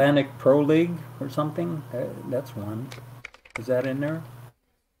below that one. Transatlantic Pro League or something. That's one. Is that in there?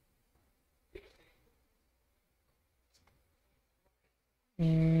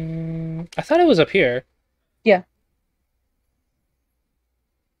 I thought it was up here. Yeah.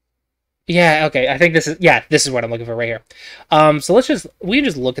 Yeah, okay. I think this is what I'm looking for right here. So we can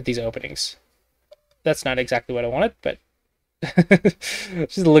just look at these openings. That's not exactly what I wanted, but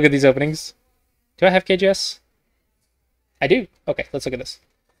just look at these openings. Do I have KGS? I do. Okay, let's look at this.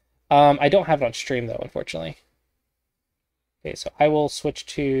 I don't have it on stream though, unfortunately. Okay, so I will switch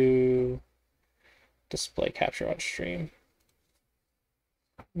to display capture on stream.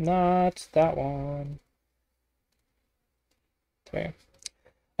 Not that one. Okay.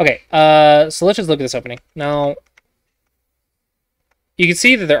 Okay, so let's just look at this opening. Now, you can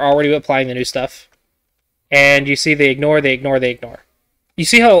see that they're already applying the new stuff. And you see they ignore. You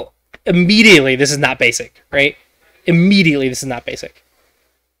see how immediately this is not basic, right? Immediately this is not basic.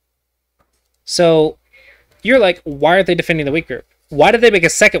 So, you're like, why aren't they defending the weak group? Why did they make a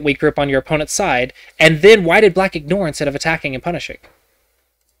second weak group on your opponent's side? And then why did black ignore instead of attacking and punishing?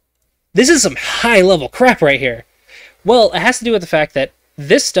 This is some high-level crap right here. Well, it has to do with the fact that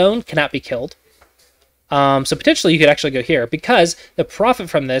this stone cannot be killed. So potentially you could actually go here, because the profit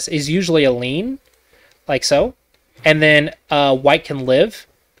from this is usually a lien, like so. And then white can live,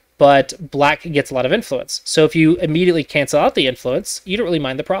 but black gets a lot of influence. So if you immediately cancel out the influence, you don't really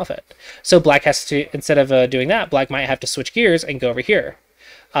mind the profit. So black has to, instead of doing that, black might have to switch gears and go over here.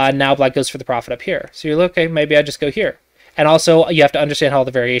 Now black goes for the profit up here. So you're like, okay, maybe I just go here. And also, you have to understand how all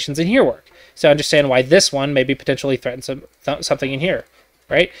the variations in here work. So understand why this one maybe potentially threatens something in here,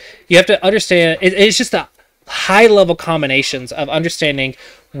 right? You have to understand, it's just the high-level combinations of understanding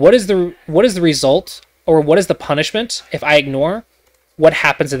what is the result, or what is the punishment if I ignore. What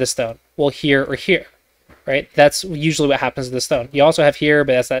happens to the stone? Well, here or here, right? That's usually what happens to the stone. You also have here,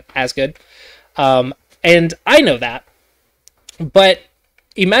 but that's not as good. And I know that, but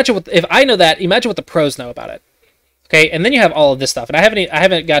if I know that, imagine what the pros know about it. Okay, and then you have all of this stuff, and I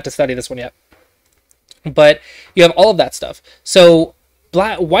haven't got to study this one yet, but you have all of that stuff. So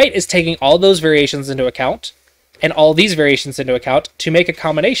white is taking all those variations into account, and all these variations into account to make a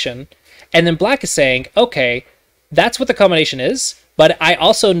combination, and then black is saying, okay, that's what the combination is, but I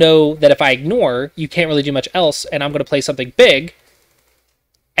also know that if I ignore, you can't really do much else, and I'm going to play something big,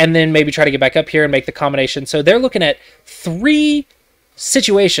 and then maybe try to get back up here and make the combination. So they're looking at 3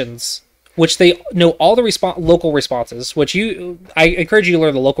 situations which they know all the local responses, which I encourage you to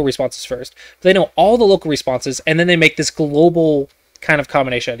learn the local responses first. They know all the local responses, and then they make this global kind of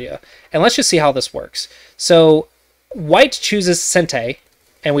combination idea. And let's just see how this works. So white chooses Sente,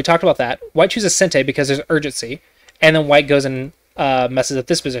 and we talked about that. White chooses Sente because there's urgency, and then white goes and messes up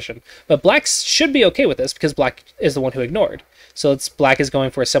this position. But black should be okay with this because black is the one who ignored. So black is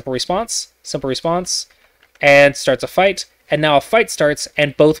going for a simple response, and starts a fight. And now a fight starts,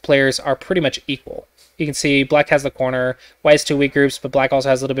 and both players are pretty much equal. You can see black has the corner, white has two weak groups, but black also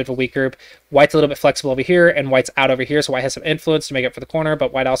has a little bit of a weak group. White's a little bit flexible over here, and white's out over here, so white has some influence to make up for the corner,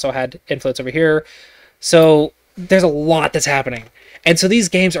 but white also had influence over here. So there's a lot that's happening. And so these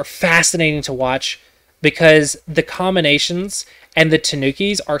games are fascinating to watch because the combinations and the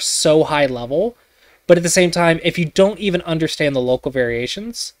tanukis are so high level, but at the same time, if you don't even understand the local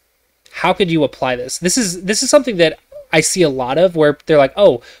variations, how could you apply this? This is something that I see a lot of where they're like,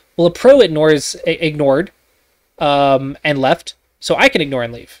 oh, well, a pro ignored and left, so I can ignore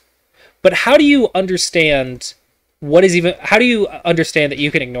and leave. But how do you understand how do you understand that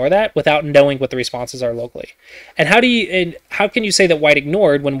you can ignore that without knowing what the responses are locally? And how can you say that white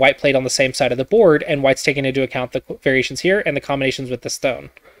ignored when white played on the same side of the board and white's taking into account the variations here and the combinations with the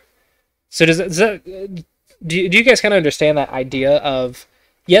stone? So do you guys kind of understand that idea of,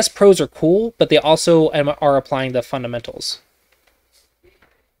 yes, pros are cool, but they also are applying the fundamentals.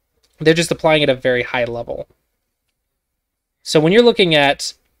 They're just applying it at a very high level. So when you're looking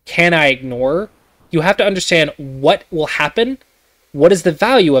at, can I ignore? You have to understand what will happen, what is the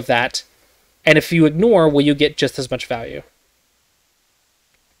value of that, and if you ignore, will you get just as much value?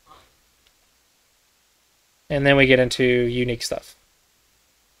 And then we get into unique stuff.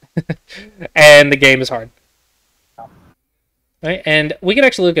 And the game is hard. Right? And we can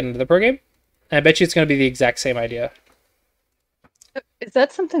actually look into the pro game. And I bet you it's going to be the exact same idea. Is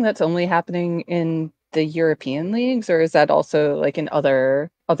that something that's only happening in the European leagues, or is that also like in other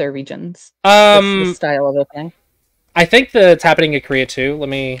regions? This style of opening. I think that it's happening in Korea too.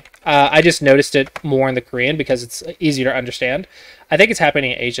 I just noticed it more in the Korean because it's easier to understand. I think it's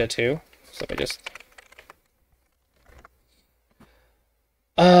happening in Asia too. So let me just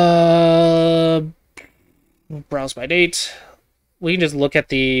browse by date. We can just look at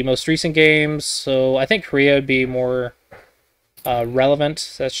the most recent games. So I think Korea would be more relevant.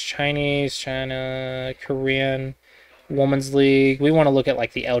 So that's Chinese, China, Korean, Women's League. We want to look at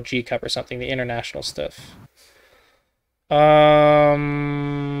like the LG Cup or something, the international stuff. Hangul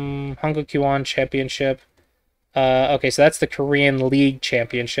Kiwon Championship. Okay, so that's the Korean League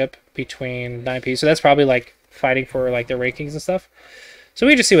Championship between 9P. So that's probably like fighting for like their rankings and stuff. So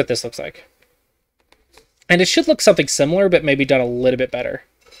we just see what this looks like. And it should look something similar, but maybe done a little bit better.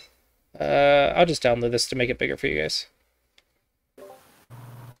 I'll just download this to make it bigger for you guys.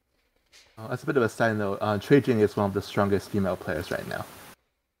 That's a bit of a side note. Trey Jing is one of the strongest female players right now.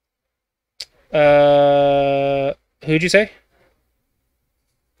 Who'd you say?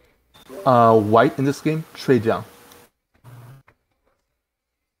 White in this game, Trey Jing.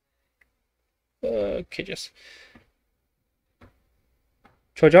 Okay, just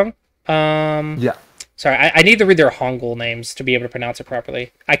Chojong? Yeah. Sorry, I need to read their Hangul names to be able to pronounce it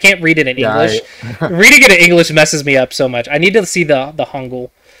properly. I can't read it in English. Reading it in English messes me up so much. I need to see the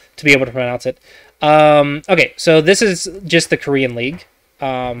Hangul to be able to pronounce it. Okay, so this is just the Korean League.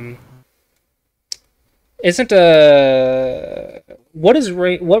 What is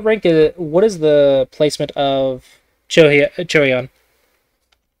the placement of Choyeon?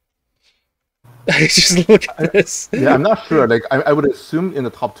 I just look at this. Yeah, I'm not sure. Like, I would assume in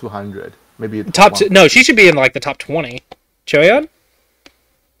the top 200, maybe no, she should be in like the top 20. Choyeon?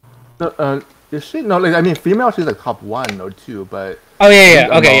 No, is she? No, like I mean, female, she's like top 1 or 2, but oh yeah.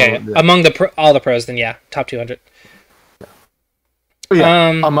 Okay, yeah. Among all the pros, then yeah, top 200. Yeah. Oh,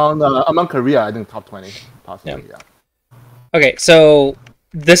 yeah. Among Korea, I think top 20, possibly. Yeah. Okay, so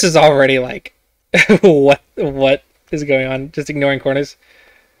this is already like, what is going on? Just ignoring corners.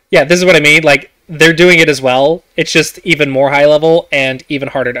 Yeah, this is what I mean. Like, they're doing it as well. It's just even more high level and even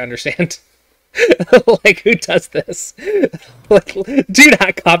harder to understand. Like, who does this? Like, do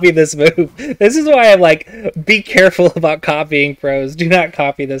not copy this move. This is why I'm like, be careful about copying pros. Do not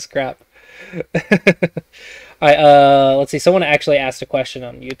copy this crap. Let's see. Someone actually asked a question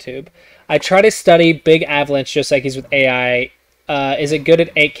on YouTube. I try to study big avalanche Joseikis with AI. Is it good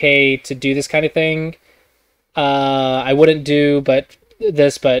at 8K to do this kind of thing? I wouldn't do but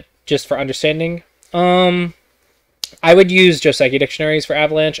just for understanding. I would use Joseki dictionaries for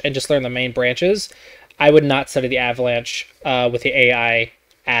Avalanche and just learn the main branches. I would not study the Avalanche with the AI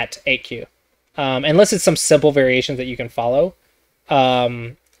at 8Q. Unless it's some simple variations that you can follow.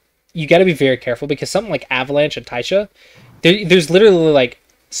 You got to be very careful because something like Avalanche and Taisha, there's literally like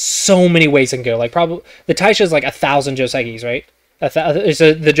so many ways it can go. Like probably the Taisha is like 1,000 Josekis, right?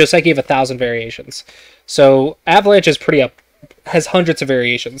 The Joseki have 1,000 variations. So Avalanche is has hundreds of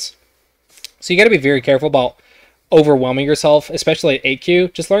variations. So you got to be very careful about overwhelming yourself, especially at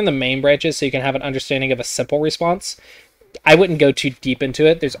 8Q. Just learn the main branches so you can have an understanding of a simple response. I wouldn't go too deep into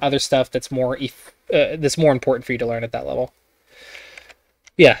it. There's other stuff that's more important for you to learn at that level.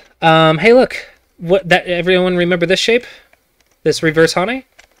 Yeah. Hey, look. Everyone remember this shape? This reverse Hane?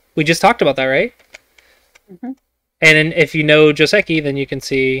 We just talked about that, right? Mm-hmm. And if you know Joseki, then you can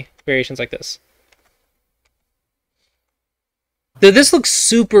see variations like this. So this looks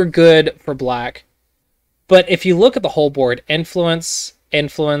super good for black. But if you look at the whole board, influence, and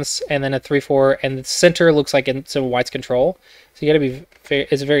then a 3-4, and the center looks like it's in white's control. So you got to be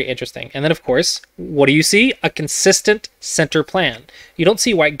it's very interesting. And then, of course, what do you see? A consistent center plan. You don't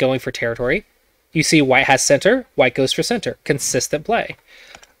see white going for territory. You see white has center, white goes for center. Consistent play.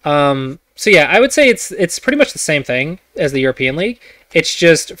 So yeah, I would say it's pretty much the same thing as the European League. It's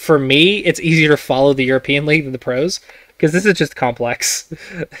just, for me, it's easier to follow the European League than the pros, because this is just complex.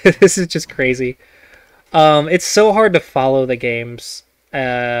 This is just crazy. It's so hard to follow the games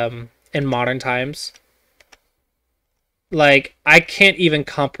in modern times. Like, I can't even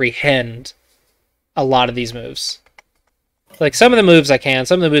comprehend a lot of these moves. Like, some of the moves I can,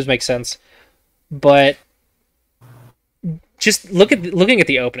 some of the moves make sense, but just looking at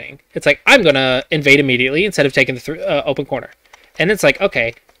the opening, it's like, I'm gonna invade immediately instead of taking the open corner. And it's like,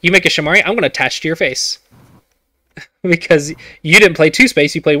 okay, you make a Shamari, I'm gonna attach to your face. Because you didn't play 2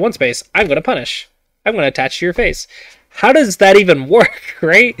 space, you played 1 space. I'm gonna punish. I'm gonna attach to your face. How does that even work,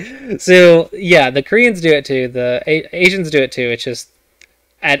 right? So, yeah, the Koreans do it too, the Asians do it too, it's just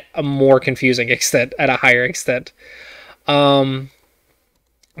at a more confusing extent, at a higher extent.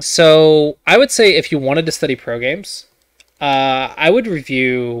 So, I would say if you wanted to study pro games, I would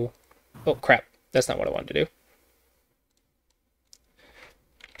review... Oh, crap. That's not what I wanted to do.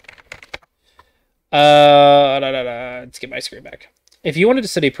 Let's get my screen back. If you wanted to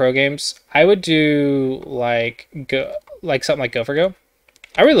study pro games, I would do something like Go for Go.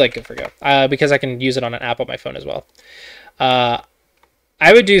 I really like Go for Go because I can use it on an app on my phone as well. I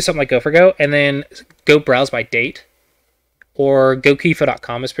would do something like Go for Go and then go browse by date, or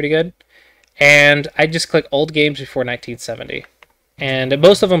gokifo.com is pretty good. And I just click old games before 1970, and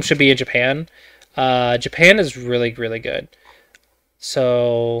most of them should be in Japan. Japan is really, really good.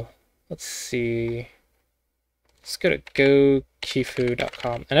 So let's see. Let's go to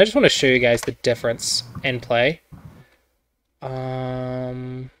gokifu.com. And I just want to show you guys the difference in play.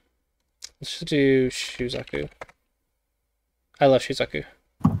 Let's just do Shuzaku. I love Shuzaku.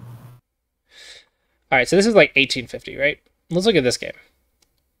 Alright, so this is like 1850, right? Let's look at this game.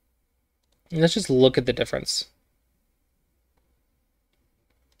 Let's just look at the difference.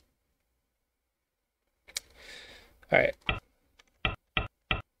 Alright.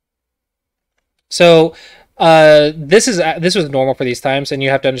 So this was normal for these times, and you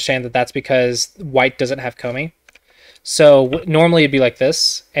have to understand that that's because white doesn't have Komi. So normally it'd be like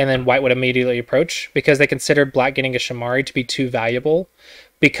this, and then white would immediately approach, because they considered black getting a Shamari to be too valuable,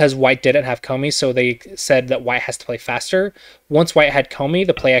 because white didn't have Komi, so they said that white has to play faster. Once white had Komi,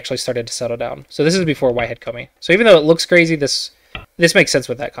 the play actually started to settle down. So this is before white had Komi. So even though it looks crazy, this makes sense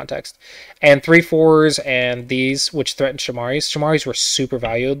with that context. And 3-4s and these, which threatened Shamaris. Shamaris were super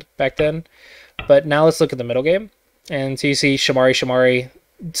valued back then. But now let's look at the middle game. And so you see Shamari, Shamari,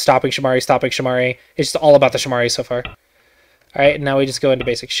 stopping Shamari, stopping Shamari. It's just all about the Shamari so far. Alright, now we just go into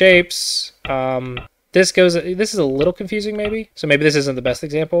basic shapes. This is a little confusing maybe. So maybe this isn't the best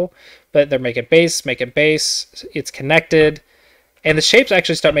example. But they're making base. It's connected. And the shapes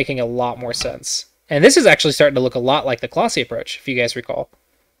actually start making a lot more sense. And this is actually starting to look a lot like the Clossi approach, if you guys recall.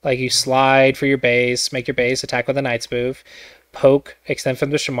 Like, you slide for your base, make your base, attack with a knight's move, poke, extend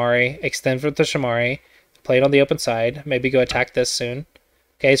from the Shamari, extend from the Shamari, play it on the open side, maybe go attack this soon.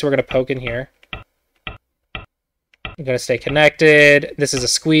 Okay, so we're going to poke in here. I'm going to stay connected. This is a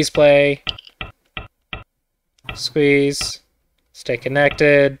squeeze play. Squeeze, stay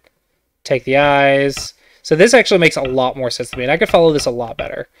connected, take the eyes. So this actually makes a lot more sense to me, and I could follow this a lot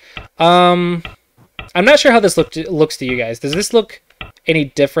better. I'm not sure how this looks to you guys. Does this look any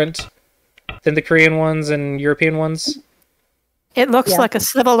different than the Korean ones and European ones? It looks like a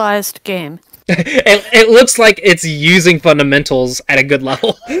civilized game. it looks like it's using fundamentals at a good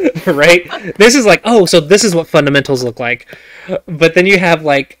level, right? This is like, oh, so this is what fundamentals look like. But then you have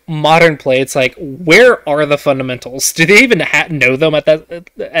like modern play. It's like, where are the fundamentals? Do they even know them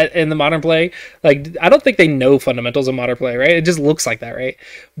in the modern play? Like, I don't think they know fundamentals in modern play, right? It just looks like that, right?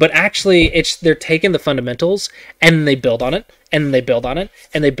 But actually, they're taking the fundamentals and they build on it, and they build on it,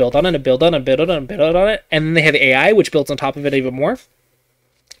 and they build on it, and build on it, and build on it, and build on it, and then they have AI, which builds on top of it even more.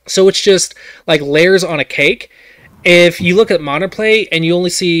 So it's just like layers on a cake. If you look at modern play and you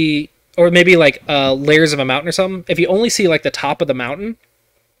only see, or maybe like layers of a mountain or something, if you only see like the top of the mountain,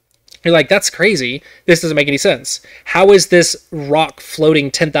 you're like, that's crazy. This doesn't make any sense. How is this rock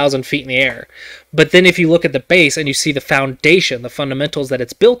floating 10,000 feet in the air? But then if you look at the base and you see the foundation, the fundamentals that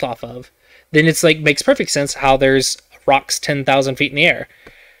it's built off of, then it's like, makes perfect sense how there's rocks 10,000 feet in the air.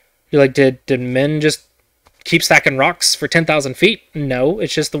 You're like, did men just keep stacking rocks for 10,000 feet? No,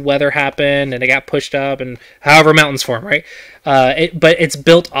 it's just the weather happened and it got pushed up and however mountains form, right? But it's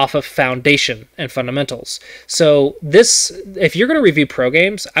built off of foundation and fundamentals. So this, if you're going to review pro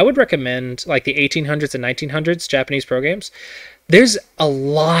games, I would recommend like the 1800s and 1900s Japanese pro games. There's a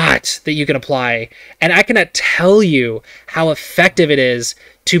lot that you can apply, and I cannot tell you how effective it is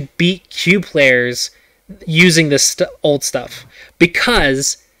to beat cube players using this old stuff,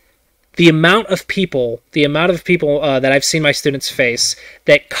 because the amount of people that I've seen my students face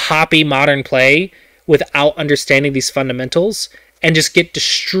that copy modern play without understanding these fundamentals and just get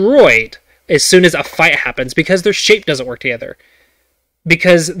destroyed as soon as a fight happens because their shape doesn't work together.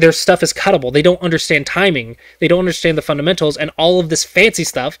 Because their stuff is cuttable. They don't understand timing. They don't understand the fundamentals, and all of this fancy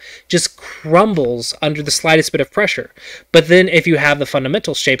stuff just crumbles under the slightest bit of pressure. But then if you have the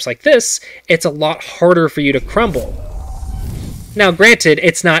fundamental shapes like this, it's a lot harder for you to crumble. Now, granted,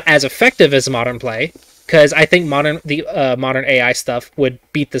 it's not as effective as modern play, because I think modern AI stuff would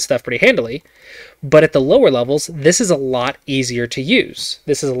beat this stuff pretty handily. But at the lower levels, this is a lot easier to use.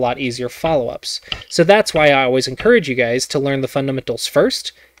 This is a lot easier follow-ups. So that's why I always encourage you guys to learn the fundamentals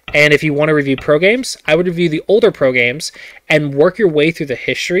first. And if you want to review pro games, I would review the older pro games and work your way through the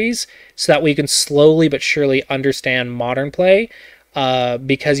histories so that way you can slowly but surely understand modern play,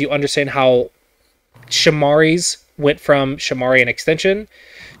 because you understand how Shimari's went from Shamari and extension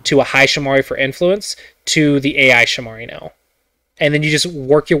to a high Shamari for influence to the AI Shamari now. And then you just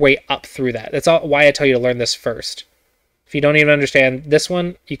work your way up through that. That's why I tell you to learn this first. If you don't even understand this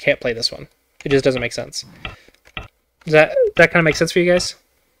one, you can't play this one. It just doesn't make sense. Does that kind of make sense for you guys?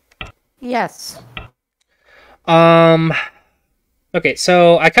 Yes. Okay,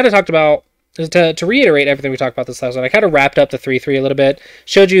 so I kind of talked about, to reiterate everything we talked about this last one, I kind of wrapped up the 3-3 a little bit,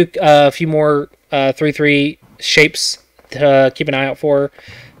 showed you a few more 3-3 shapes to keep an eye out for,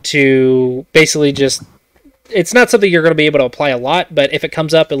 to basically just, it's not something you're going to be able to apply a lot, but if it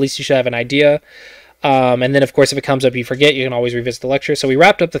comes up, at least you should have an idea. And then, of course, if it comes up you forget, you can always revisit the lecture. So we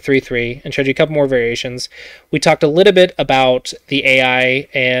wrapped up the 3-3 and showed you a couple more variations. We talked a little bit about the AI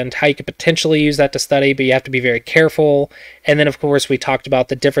and how you could potentially use that to study, but you have to be very careful. And then, of course, we talked about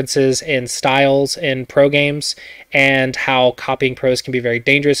the differences in styles in pro games and how copying pros can be very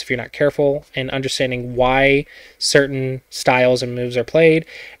dangerous if you're not careful, and understanding why certain styles and moves are played.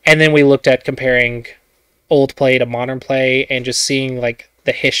 And then we looked at comparing old play to modern play and just seeing like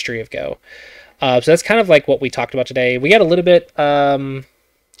the history of Go. So that's kind of like what we talked about today. We got a little bit,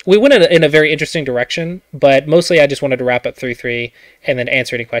 we went in a very interesting direction, but mostly I just wanted to wrap up 3-3 and then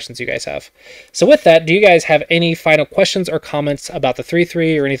answer any questions you guys have. So with that, do you guys have any final questions or comments about the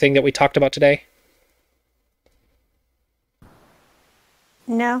 3-3 or anything that we talked about today?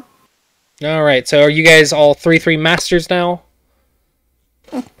 No. All right, so are you guys all 3-3 masters now?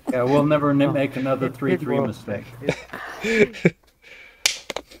 Yeah, we'll never make another 3-3 mistake.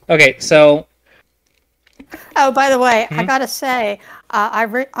 Okay, so... Oh, by the way, I gotta say,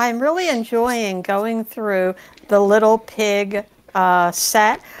 I'm really enjoying going through the Little Pig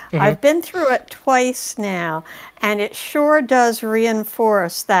set. I've been through it twice now, and it sure does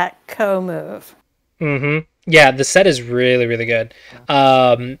reinforce that co-move. Yeah, the set is really, really good.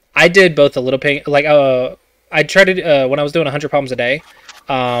 I did both the Little Pig, like, I tried to, when I was doing 100 problems a day,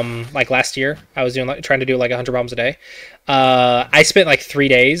 like last year, I was trying to do like 100 problems a day. I spent like 3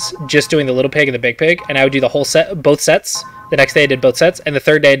 days just doing the Little Pig and the Big Pig, and I would do the whole set, both sets. The next day I did both sets, and the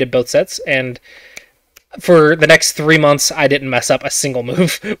third day I did both sets, and for the next 3 months I didn't mess up a single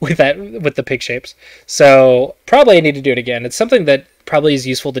move with the pig shapes. So probably I need to do it again. It's something that probably is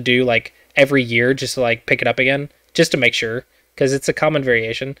useful to do like every year, just to like pick it up again, just to make sure, because it's a common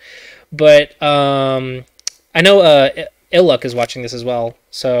variation. But I know Ill Luck is watching this as well,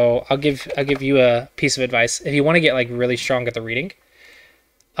 so I'll give you a piece of advice. If you want to get like really strong at the reading,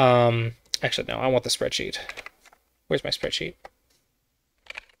 Actually, no, I want the spreadsheet. Where's my spreadsheet?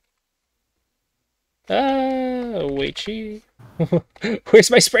 Wait, where's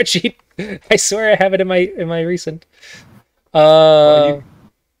my spreadsheet? I swear I have it in my recent. Well,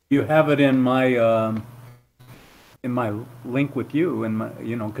 you have it in my link with you, and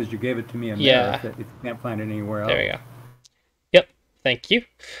because you gave it to me in there. If you can't find it anywhere else. There we go. Yep. Thank you.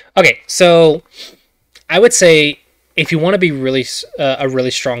 Okay, so I would say if you want to be really a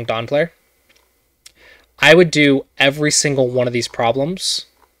really strong Dawn player, I would do every single one of these problems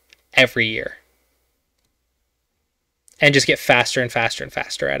every year. And just get faster and faster and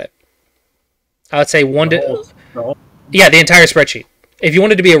faster at it. I would say the entire spreadsheet. If you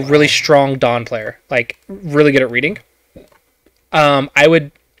wanted to be a really strong Dawn player, like really good at reading, I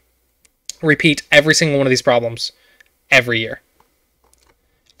would repeat every single one of these problems every year.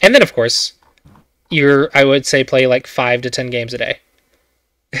 And then, of course, I would say play like 5 to 10 games a day.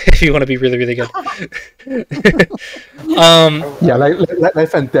 If you want to be really, really good. Yeah,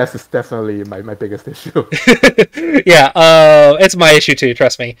 life and death is definitely my biggest issue. Yeah, it's my issue too,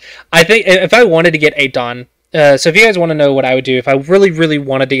 trust me. I think if I wanted to get 8 Dawn, so if you guys want to know what I would do, if I really, really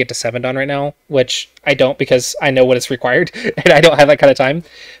wanted to get to 7 Dawn right now, which I don't because I know what is required, and I don't have that kind of time.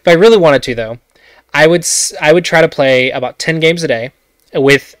 If I really wanted to, though, I would try to play about 10 games a day,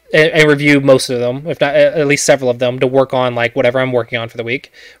 and review most of them, if not at least several of them, to work on like whatever I'm working on for the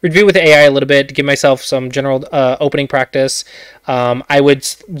week. Review with the AI a little bit to give myself some general opening practice. I would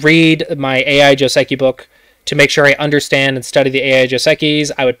read my AI Joseki book to make sure I understand and study the AI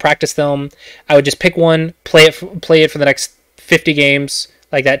Josekis. I would practice them. I would just pick one, play it for the next 50 games,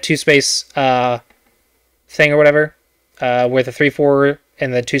 like that 2-space thing or whatever, where the 3-4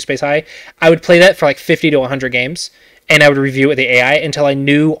 and the 2-space high. I would play that for like 50 to 100 games. And I would review it with the AI until I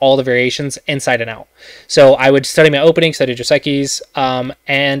knew all the variations inside and out. So I would study my opening, study Josekis,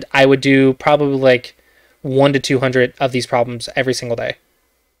 and I would do probably like 1 to 200 of these problems every single day.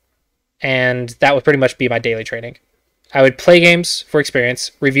 And that would pretty much be my daily training. I would play games for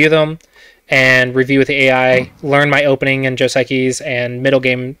experience, review them, and review with the AI, learn my opening and Josekis and middle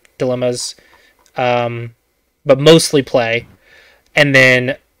game dilemmas, but mostly play, and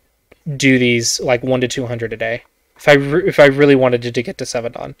then do these like 1 to 200 a day. If I really wanted to get to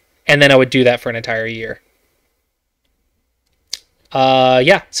 7 Dawn. And then I would do that for an entire year.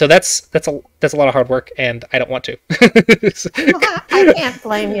 Yeah, so that's a lot of hard work, and I don't want to. I can't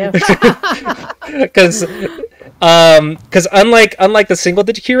blame you. Because unlike the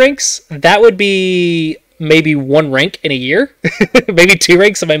single-digit Q ranks, that would be maybe 1 rank in a year, maybe 2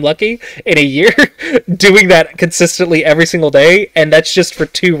 ranks if I'm lucky in a year, doing that consistently every single day, and that's just for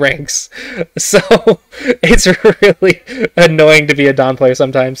 2 ranks. So it's really annoying to be a Dawn player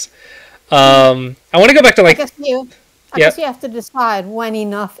sometimes. I want to go back to like. I guess you have to decide when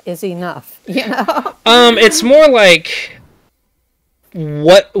enough is enough. You know. It's more like.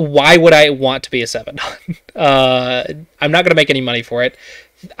 Why would I want to be a 7 Dawn? I'm not going to make any money for it.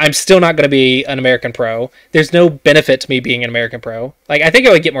 I'm still not going to be an American pro. There's no benefit to me being an American pro. Like, I think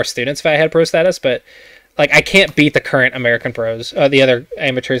I would get more students if I had pro status, but like I can't beat the current American pros, the other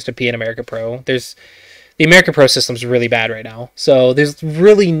amateurs to be an American pro. The American pro system's really bad right now, so there's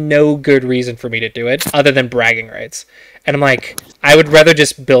really no good reason for me to do it other than bragging rights. And I'm like, I would rather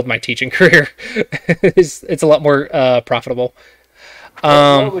just build my teaching career. It's a lot more profitable.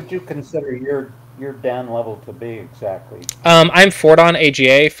 What would you consider your Dan level to be exactly? I'm 4 Dawn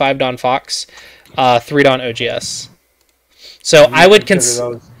AGA, 5 Dawn Fox, 3 Dawn OGS. So I would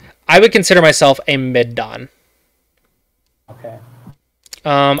consider myself a mid Dawn. Okay.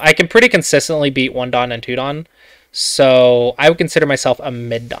 I can pretty consistently beat 1 Dawn and 2 Dawn, so I would consider myself a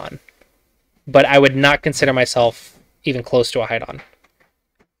mid Dawn, but I would not consider myself even close to a high Dawn.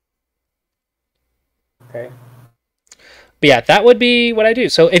 Okay. But yeah, that would be what I do.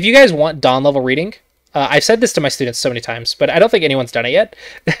 So if you guys want Dawn level reading, I've said this to my students so many times, but I don't think anyone's done it yet.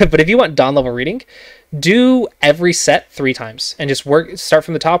 But if you want Dawn level reading, do every set 3 times and just start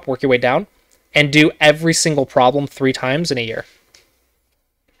from the top, work your way down, and do every single problem 3 times in a year.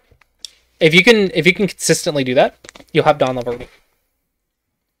 If you can consistently do that, you'll have Dawn level reading.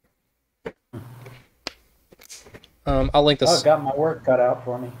 I'll link this. Oh, got my work cut out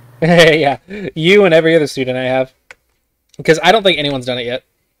for me. Yeah, you and every other student I have. Because I don't think anyone's done it yet.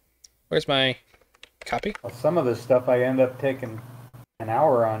 Where's my copy? Well, some of this stuff I end up taking an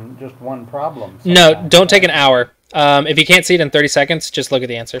hour on just one problem. No, don't take an hour. If you can't see it in 30 seconds, just look at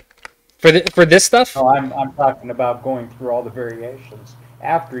the answer. For this stuff? No, I'm talking about going through all the variations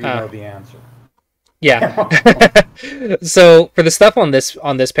after you know the answer. Yeah. So for the stuff on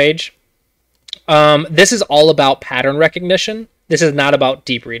this page, this is all about pattern recognition. This is not about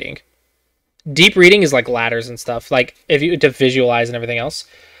deep reading. Deep reading is like ladders and stuff, like if you to visualize and everything else.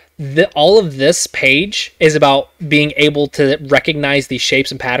 All of this page is about being able to recognize these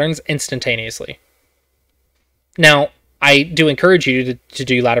shapes and patterns instantaneously. Now, I do encourage you to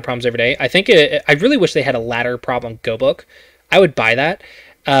do ladder problems every day. I think I really wish they had a ladder problem go book. I would buy that.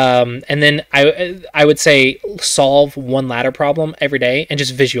 And then I would say solve one ladder problem every day and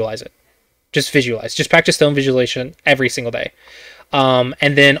just visualize it. Just visualize. Just practice stone visualization every single day.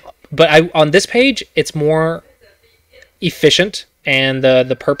 And then, but on this page, it's more efficient, and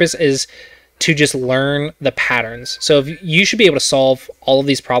the purpose is to just learn the patterns. So if you should be able to solve all of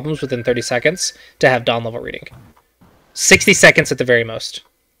these problems within 30 seconds to have dawn level reading. 60 seconds at the very most.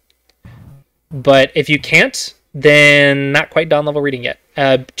 But if you can't, then not quite dawn level reading yet.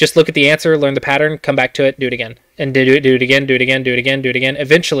 Just look at the answer, learn the pattern, come back to it, do it again. And do it again, do it again, do it again, do it again.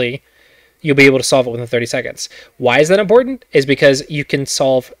 Eventually, you'll be able to solve it within 30 seconds. Why is that important? Is because you can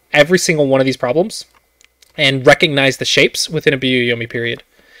solve every single one of these problems and recognize the shapes within a Byo-Yomi period.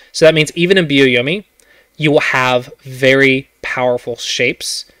 So that means even in Byo-Yomi, you will have very powerful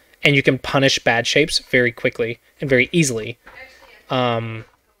shapes, and you can punish bad shapes very quickly and very easily. And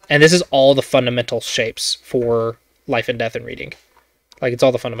this is all the fundamental shapes for life and death and reading. Like, it's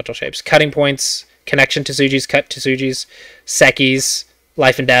all the fundamental shapes. Cutting points, connection to Tsujis, cut to Tsujis, Sekis,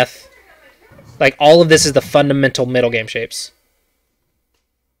 life and death. Like, all of this is the fundamental middle game shapes.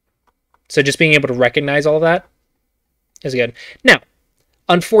 So just being able to recognize all of that is good. Now,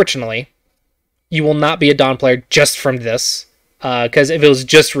 unfortunately, you will not be a Dawn player just from this. Because if it was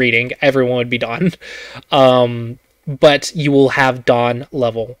just reading, everyone would be Dawn. But you will have Dawn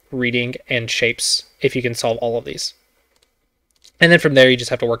level reading and shapes if you can solve all of these. And then from there, you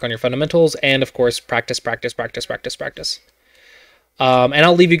just have to work on your fundamentals and, of course, practice, practice, practice, practice, practice. And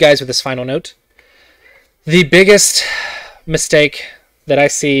I'll leave you guys with this final note. The biggest mistake that I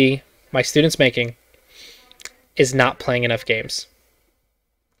see my students making is not playing enough games.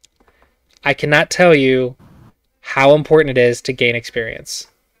 I cannot tell you how important it is to gain experience.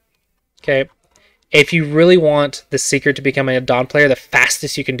 Okay? If you really want the secret to becoming a Dawn player the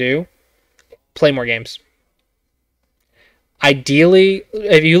fastest you can do, play more games. Ideally,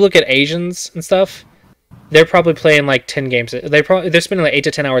 if you look at Asians and stuff, they're probably playing like 10 games. They're spending like 8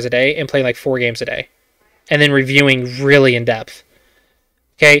 to 10 hours a day and playing like 4 games a day. And then reviewing really in depth.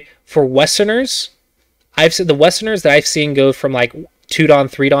 Okay? For Westerners, I've seen the Westerners that I've seen go from like 2 Dawn,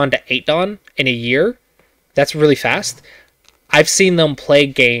 3 Dawn to 8 Dawn in a year. That's really fast. I've seen them play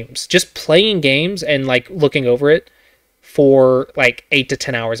games, just playing games and like looking over it for like 8 to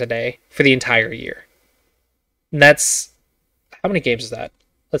 10 hours a day for the entire year. And that's, how many games is that?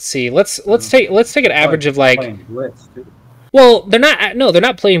 Let's see. Let's take an average of like, Playing Blitz, too. well, they're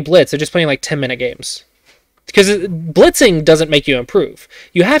not playing Blitz. They're just playing like 10-minute games. Because blitzing doesn't make you improve.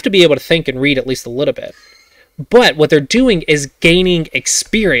 You have to be able to think and read at least a little bit. But what they're doing is gaining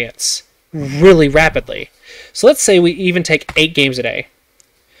experience really rapidly. So let's say we even take 8 games a day.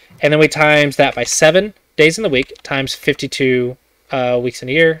 And then we times that by 7 days in the week times 52 weeks in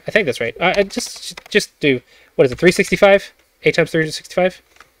a year. I think that's right. I just do, what is it, 365? 8 times 365?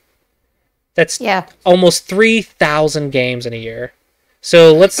 That's almost 3,000 games in a year.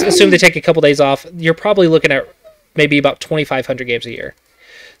 So let's assume they take a couple days off. You're probably looking at maybe about 2,500 games a year.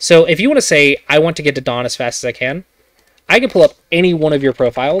 So if you want to say, I want to get to Dawn as fast as I can pull up any one of your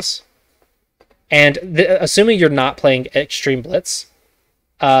profiles. And assuming you're not playing Extreme Blitz,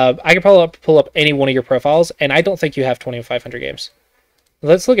 I can pull up any one of your profiles, and I don't think you have 2,500 games.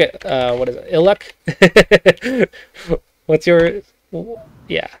 Let's look at, what is it, Illuck? What's your,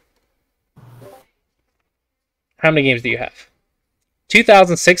 yeah. How many games do you have?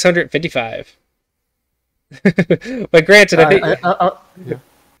 2,655. But granted, I think... I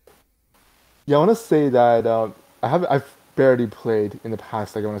want to say that I've barely played in the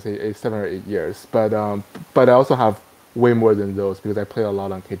past, like I want to say 7 or 8 years, but I also have way more than those because I play a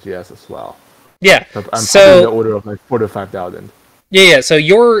lot on KGS as well. Yeah, I'm probably in the order of like 4,000 to 5,000. Yeah. So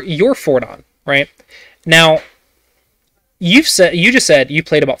you're 4 Dawn, right? Now, you just said you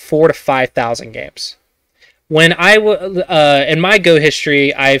played about 4,000 to 5,000 games. When in my Go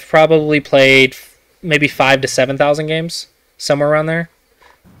history, I've probably played maybe 5,000 to 7,000 games, somewhere around there.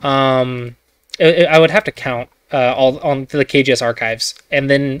 I would have to count all on the KGS archives, and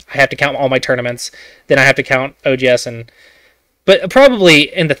then I have to count all my tournaments. Then I have to count OGS, but probably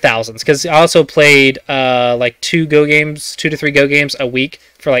in the thousands, because I also played like 2 to 3 Go games a week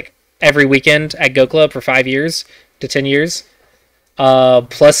for like every weekend at Go Club for 5 years to 10 years,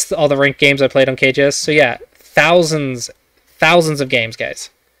 plus all the ranked games I played on KGS. So yeah, thousands of games, guys.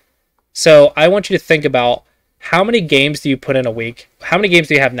 So I want you to think about how many games do you put in a week? How many games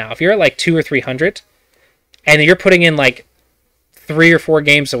do you have now? If you're at like 200 or 300, and you're putting in like 3 or 4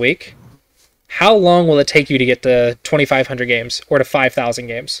 games a week, how long will it take you to get to 2,500 games or to 5,000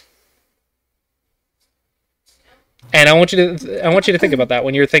 games? And I want you to think about that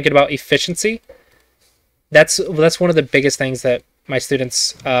when you're thinking about efficiency. That's one of the biggest things that my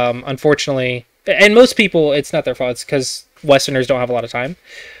students, unfortunately, and most people, it's not their fault. It's because Westerners don't have a lot of time.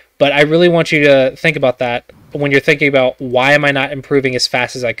 But I really want you to think about that when you're thinking about why am I not improving as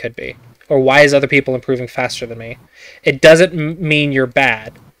fast as I could be, or why is other people improving faster than me? It doesn't mean you're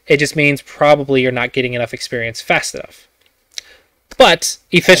bad. It just means probably you're not getting enough experience fast enough. But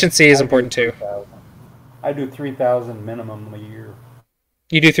efficiency is important too. I do 3,000 minimum a year.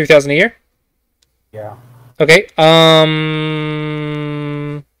 You do 3,000 a year? Yeah. Okay.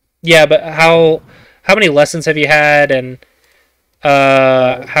 Yeah, but how many lessons have you had, and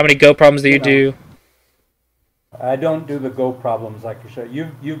how many Go problems do you do? I don't do the Go problems like you said.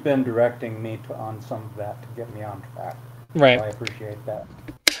 You've been directing me on some of that to get me on track. Right. So I appreciate that.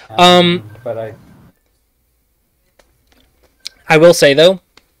 But I will say though,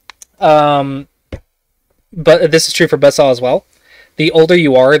 but this is true for Buzzsaw as well. The older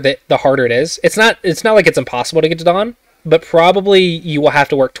you are, the harder it is. It's not like it's impossible to get to Dawn, but probably you will have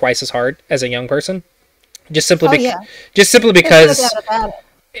to work twice as hard as a young person. Just simply because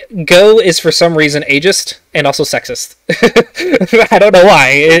Go is for some reason ageist and also sexist. I don't know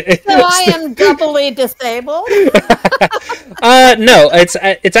why. So I am doubly disabled. No, it's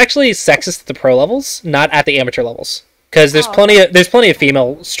actually sexist at the pro levels, not at the amateur levels, because there's plenty of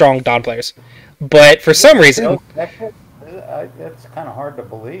female strong Dawn players, but for some reason, it's kind of hard to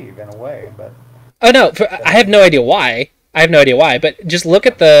believe in a way. But oh no, I have no idea why. But just look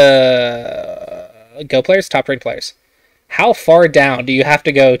at the Go players, top ranked players. How far down do you have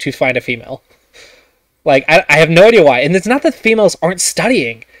to go to find a female? Like, I have no idea why. And it's not that females aren't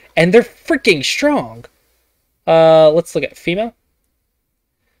studying, and they're freaking strong. Let's look at female.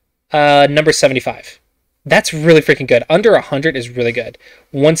 Number 75. That's really freaking good. Under 100 is really good.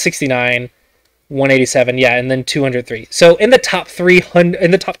 169, 187, yeah, and then 203. So in the top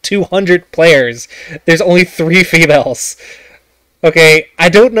 200 players, there's only 3 females. Okay, I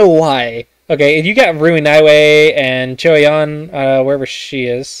don't know why. Okay, and you got Rui Naiwei and Choyan, wherever she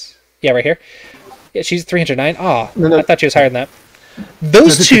is. Yeah, right here. Yeah, she's 309. Oh, no. I thought she was higher than that.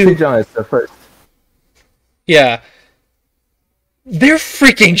 Those two. First. Yeah, they're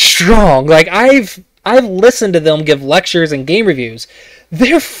freaking strong. Like I've listened to them give lectures and game reviews.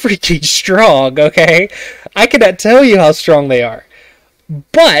 They're freaking strong. Okay, I cannot tell you how strong they are.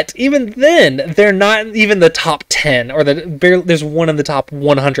 But even then, they're not even the top 10, or there's one in the top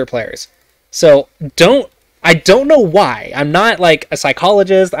 100 players. So I don't know why. I'm not like a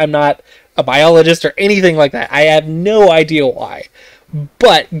psychologist. I'm not a biologist or anything like that. I have no idea why.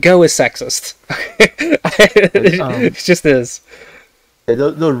 But Go is sexist. It just is.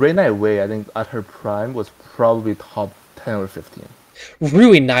 The Rui Naiwei, I think at her prime was probably top 10 or 15.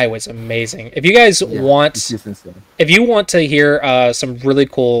 Rui Nai was amazing. If you guys if you want to hear some really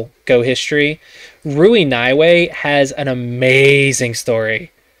cool Go history, Rui Naiwei has an amazing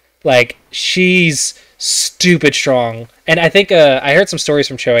story. Like, she's stupid strong. And I think I heard some stories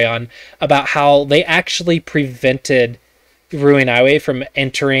from Choyan about how they actually prevented Rui Naiwei from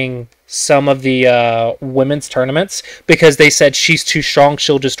entering some of the women's tournaments because they said she's too strong,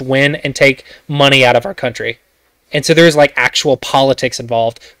 she'll just win and take money out of our country. And so there's like actual politics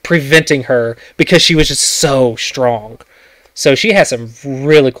involved preventing her because she was just so strong. So she has some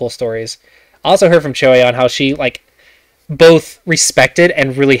really cool stories. I also heard from Choyan how she like both respected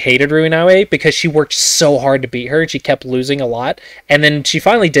and really hated Rui Naiwei because she worked so hard to beat her and she kept losing a lot. And then she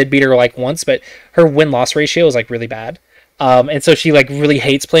finally did beat her like once, but her win-loss ratio was like really bad. And so she like really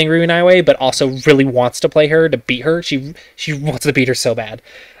hates playing Rui Naiwei, but also really wants to play her to beat her. She wants to beat her so bad.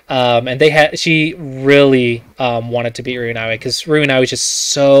 And she really wanted to beat Rui Naiwei because Rui Naiwei is just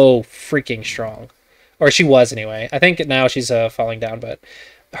so freaking strong. Or she was anyway. I think now she's falling down, but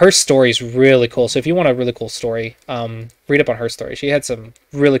her story is really cool. So if you want a really cool story, read up on her story. She had some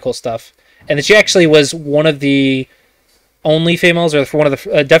really cool stuff. And then she actually was one of the only females, or one of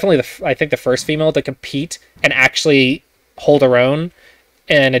the definitely I think the first female to compete and actually hold her own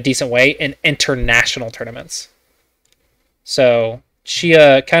in a decent way in international tournaments. So she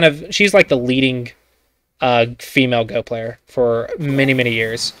she's like the leading female Go player for many, many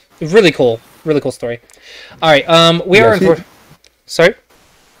years. Really cool story. All right, sorry.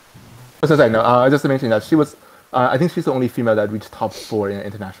 No, I just mentioned that she was. I think she's the only female that reached top 4 in an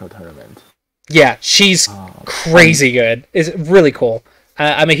international tournament. Yeah, she's crazy good. It's really cool.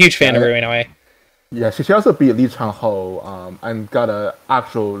 I'm a huge fan of Rui Naiwei. Yeah, she also beat Li Changho and got a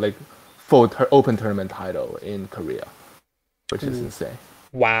actual like full open tournament title in Korea, which is insane.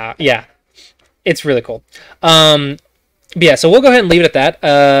 Wow, yeah, it's really cool. But yeah, so we'll go ahead and leave it at that.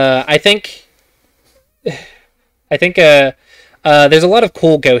 I think there's a lot of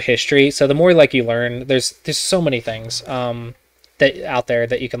cool Go history. So the more like you learn, there's so many things that out there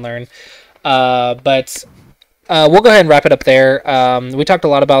that you can learn. But we'll go ahead and wrap it up there. We talked a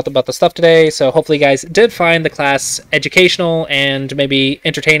lot about the stuff today, so hopefully you guys did find the class educational and maybe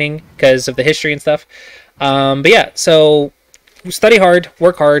entertaining because of the history and stuff. But yeah, so study hard,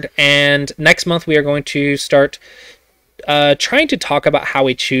 work hard, and next month we are going to start trying to talk about how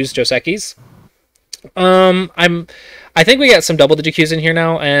we choose Josekis. I think we got some double-digit Qs in here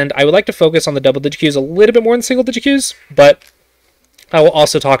now, and I would like to focus on the double-digit Qs a little bit more than single-digit Qs, but I will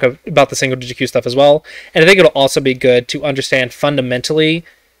also talk about the single-digit Q stuff as well. And I think it'll also be good to understand fundamentally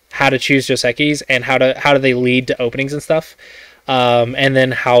how to choose Josekis and how do they lead to openings and stuff. And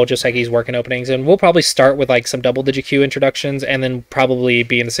then how Josekis work in openings. And we'll probably start with like some double-digit Q introductions and then probably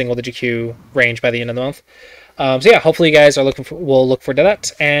be in the single-digit Q range by the end of the month. So yeah, hopefully you guys are will look forward to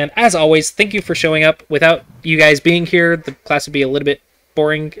that. And as always, thank you for showing up. Without you guys being here, the class would be a little bit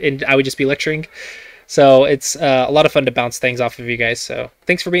boring and I would just be lecturing. So it's a lot of fun to bounce things off of you guys. So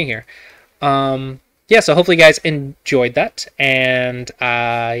thanks for being here. Yeah, so hopefully you guys enjoyed that. And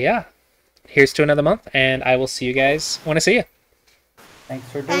yeah, here's to another month. And I will see you guys when I see you. Thanks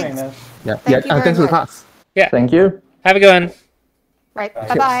for doing this. Yeah, thanks for the class. Yeah. Thank you. Have a good one. Right.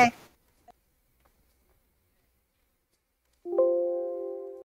 Bye-bye.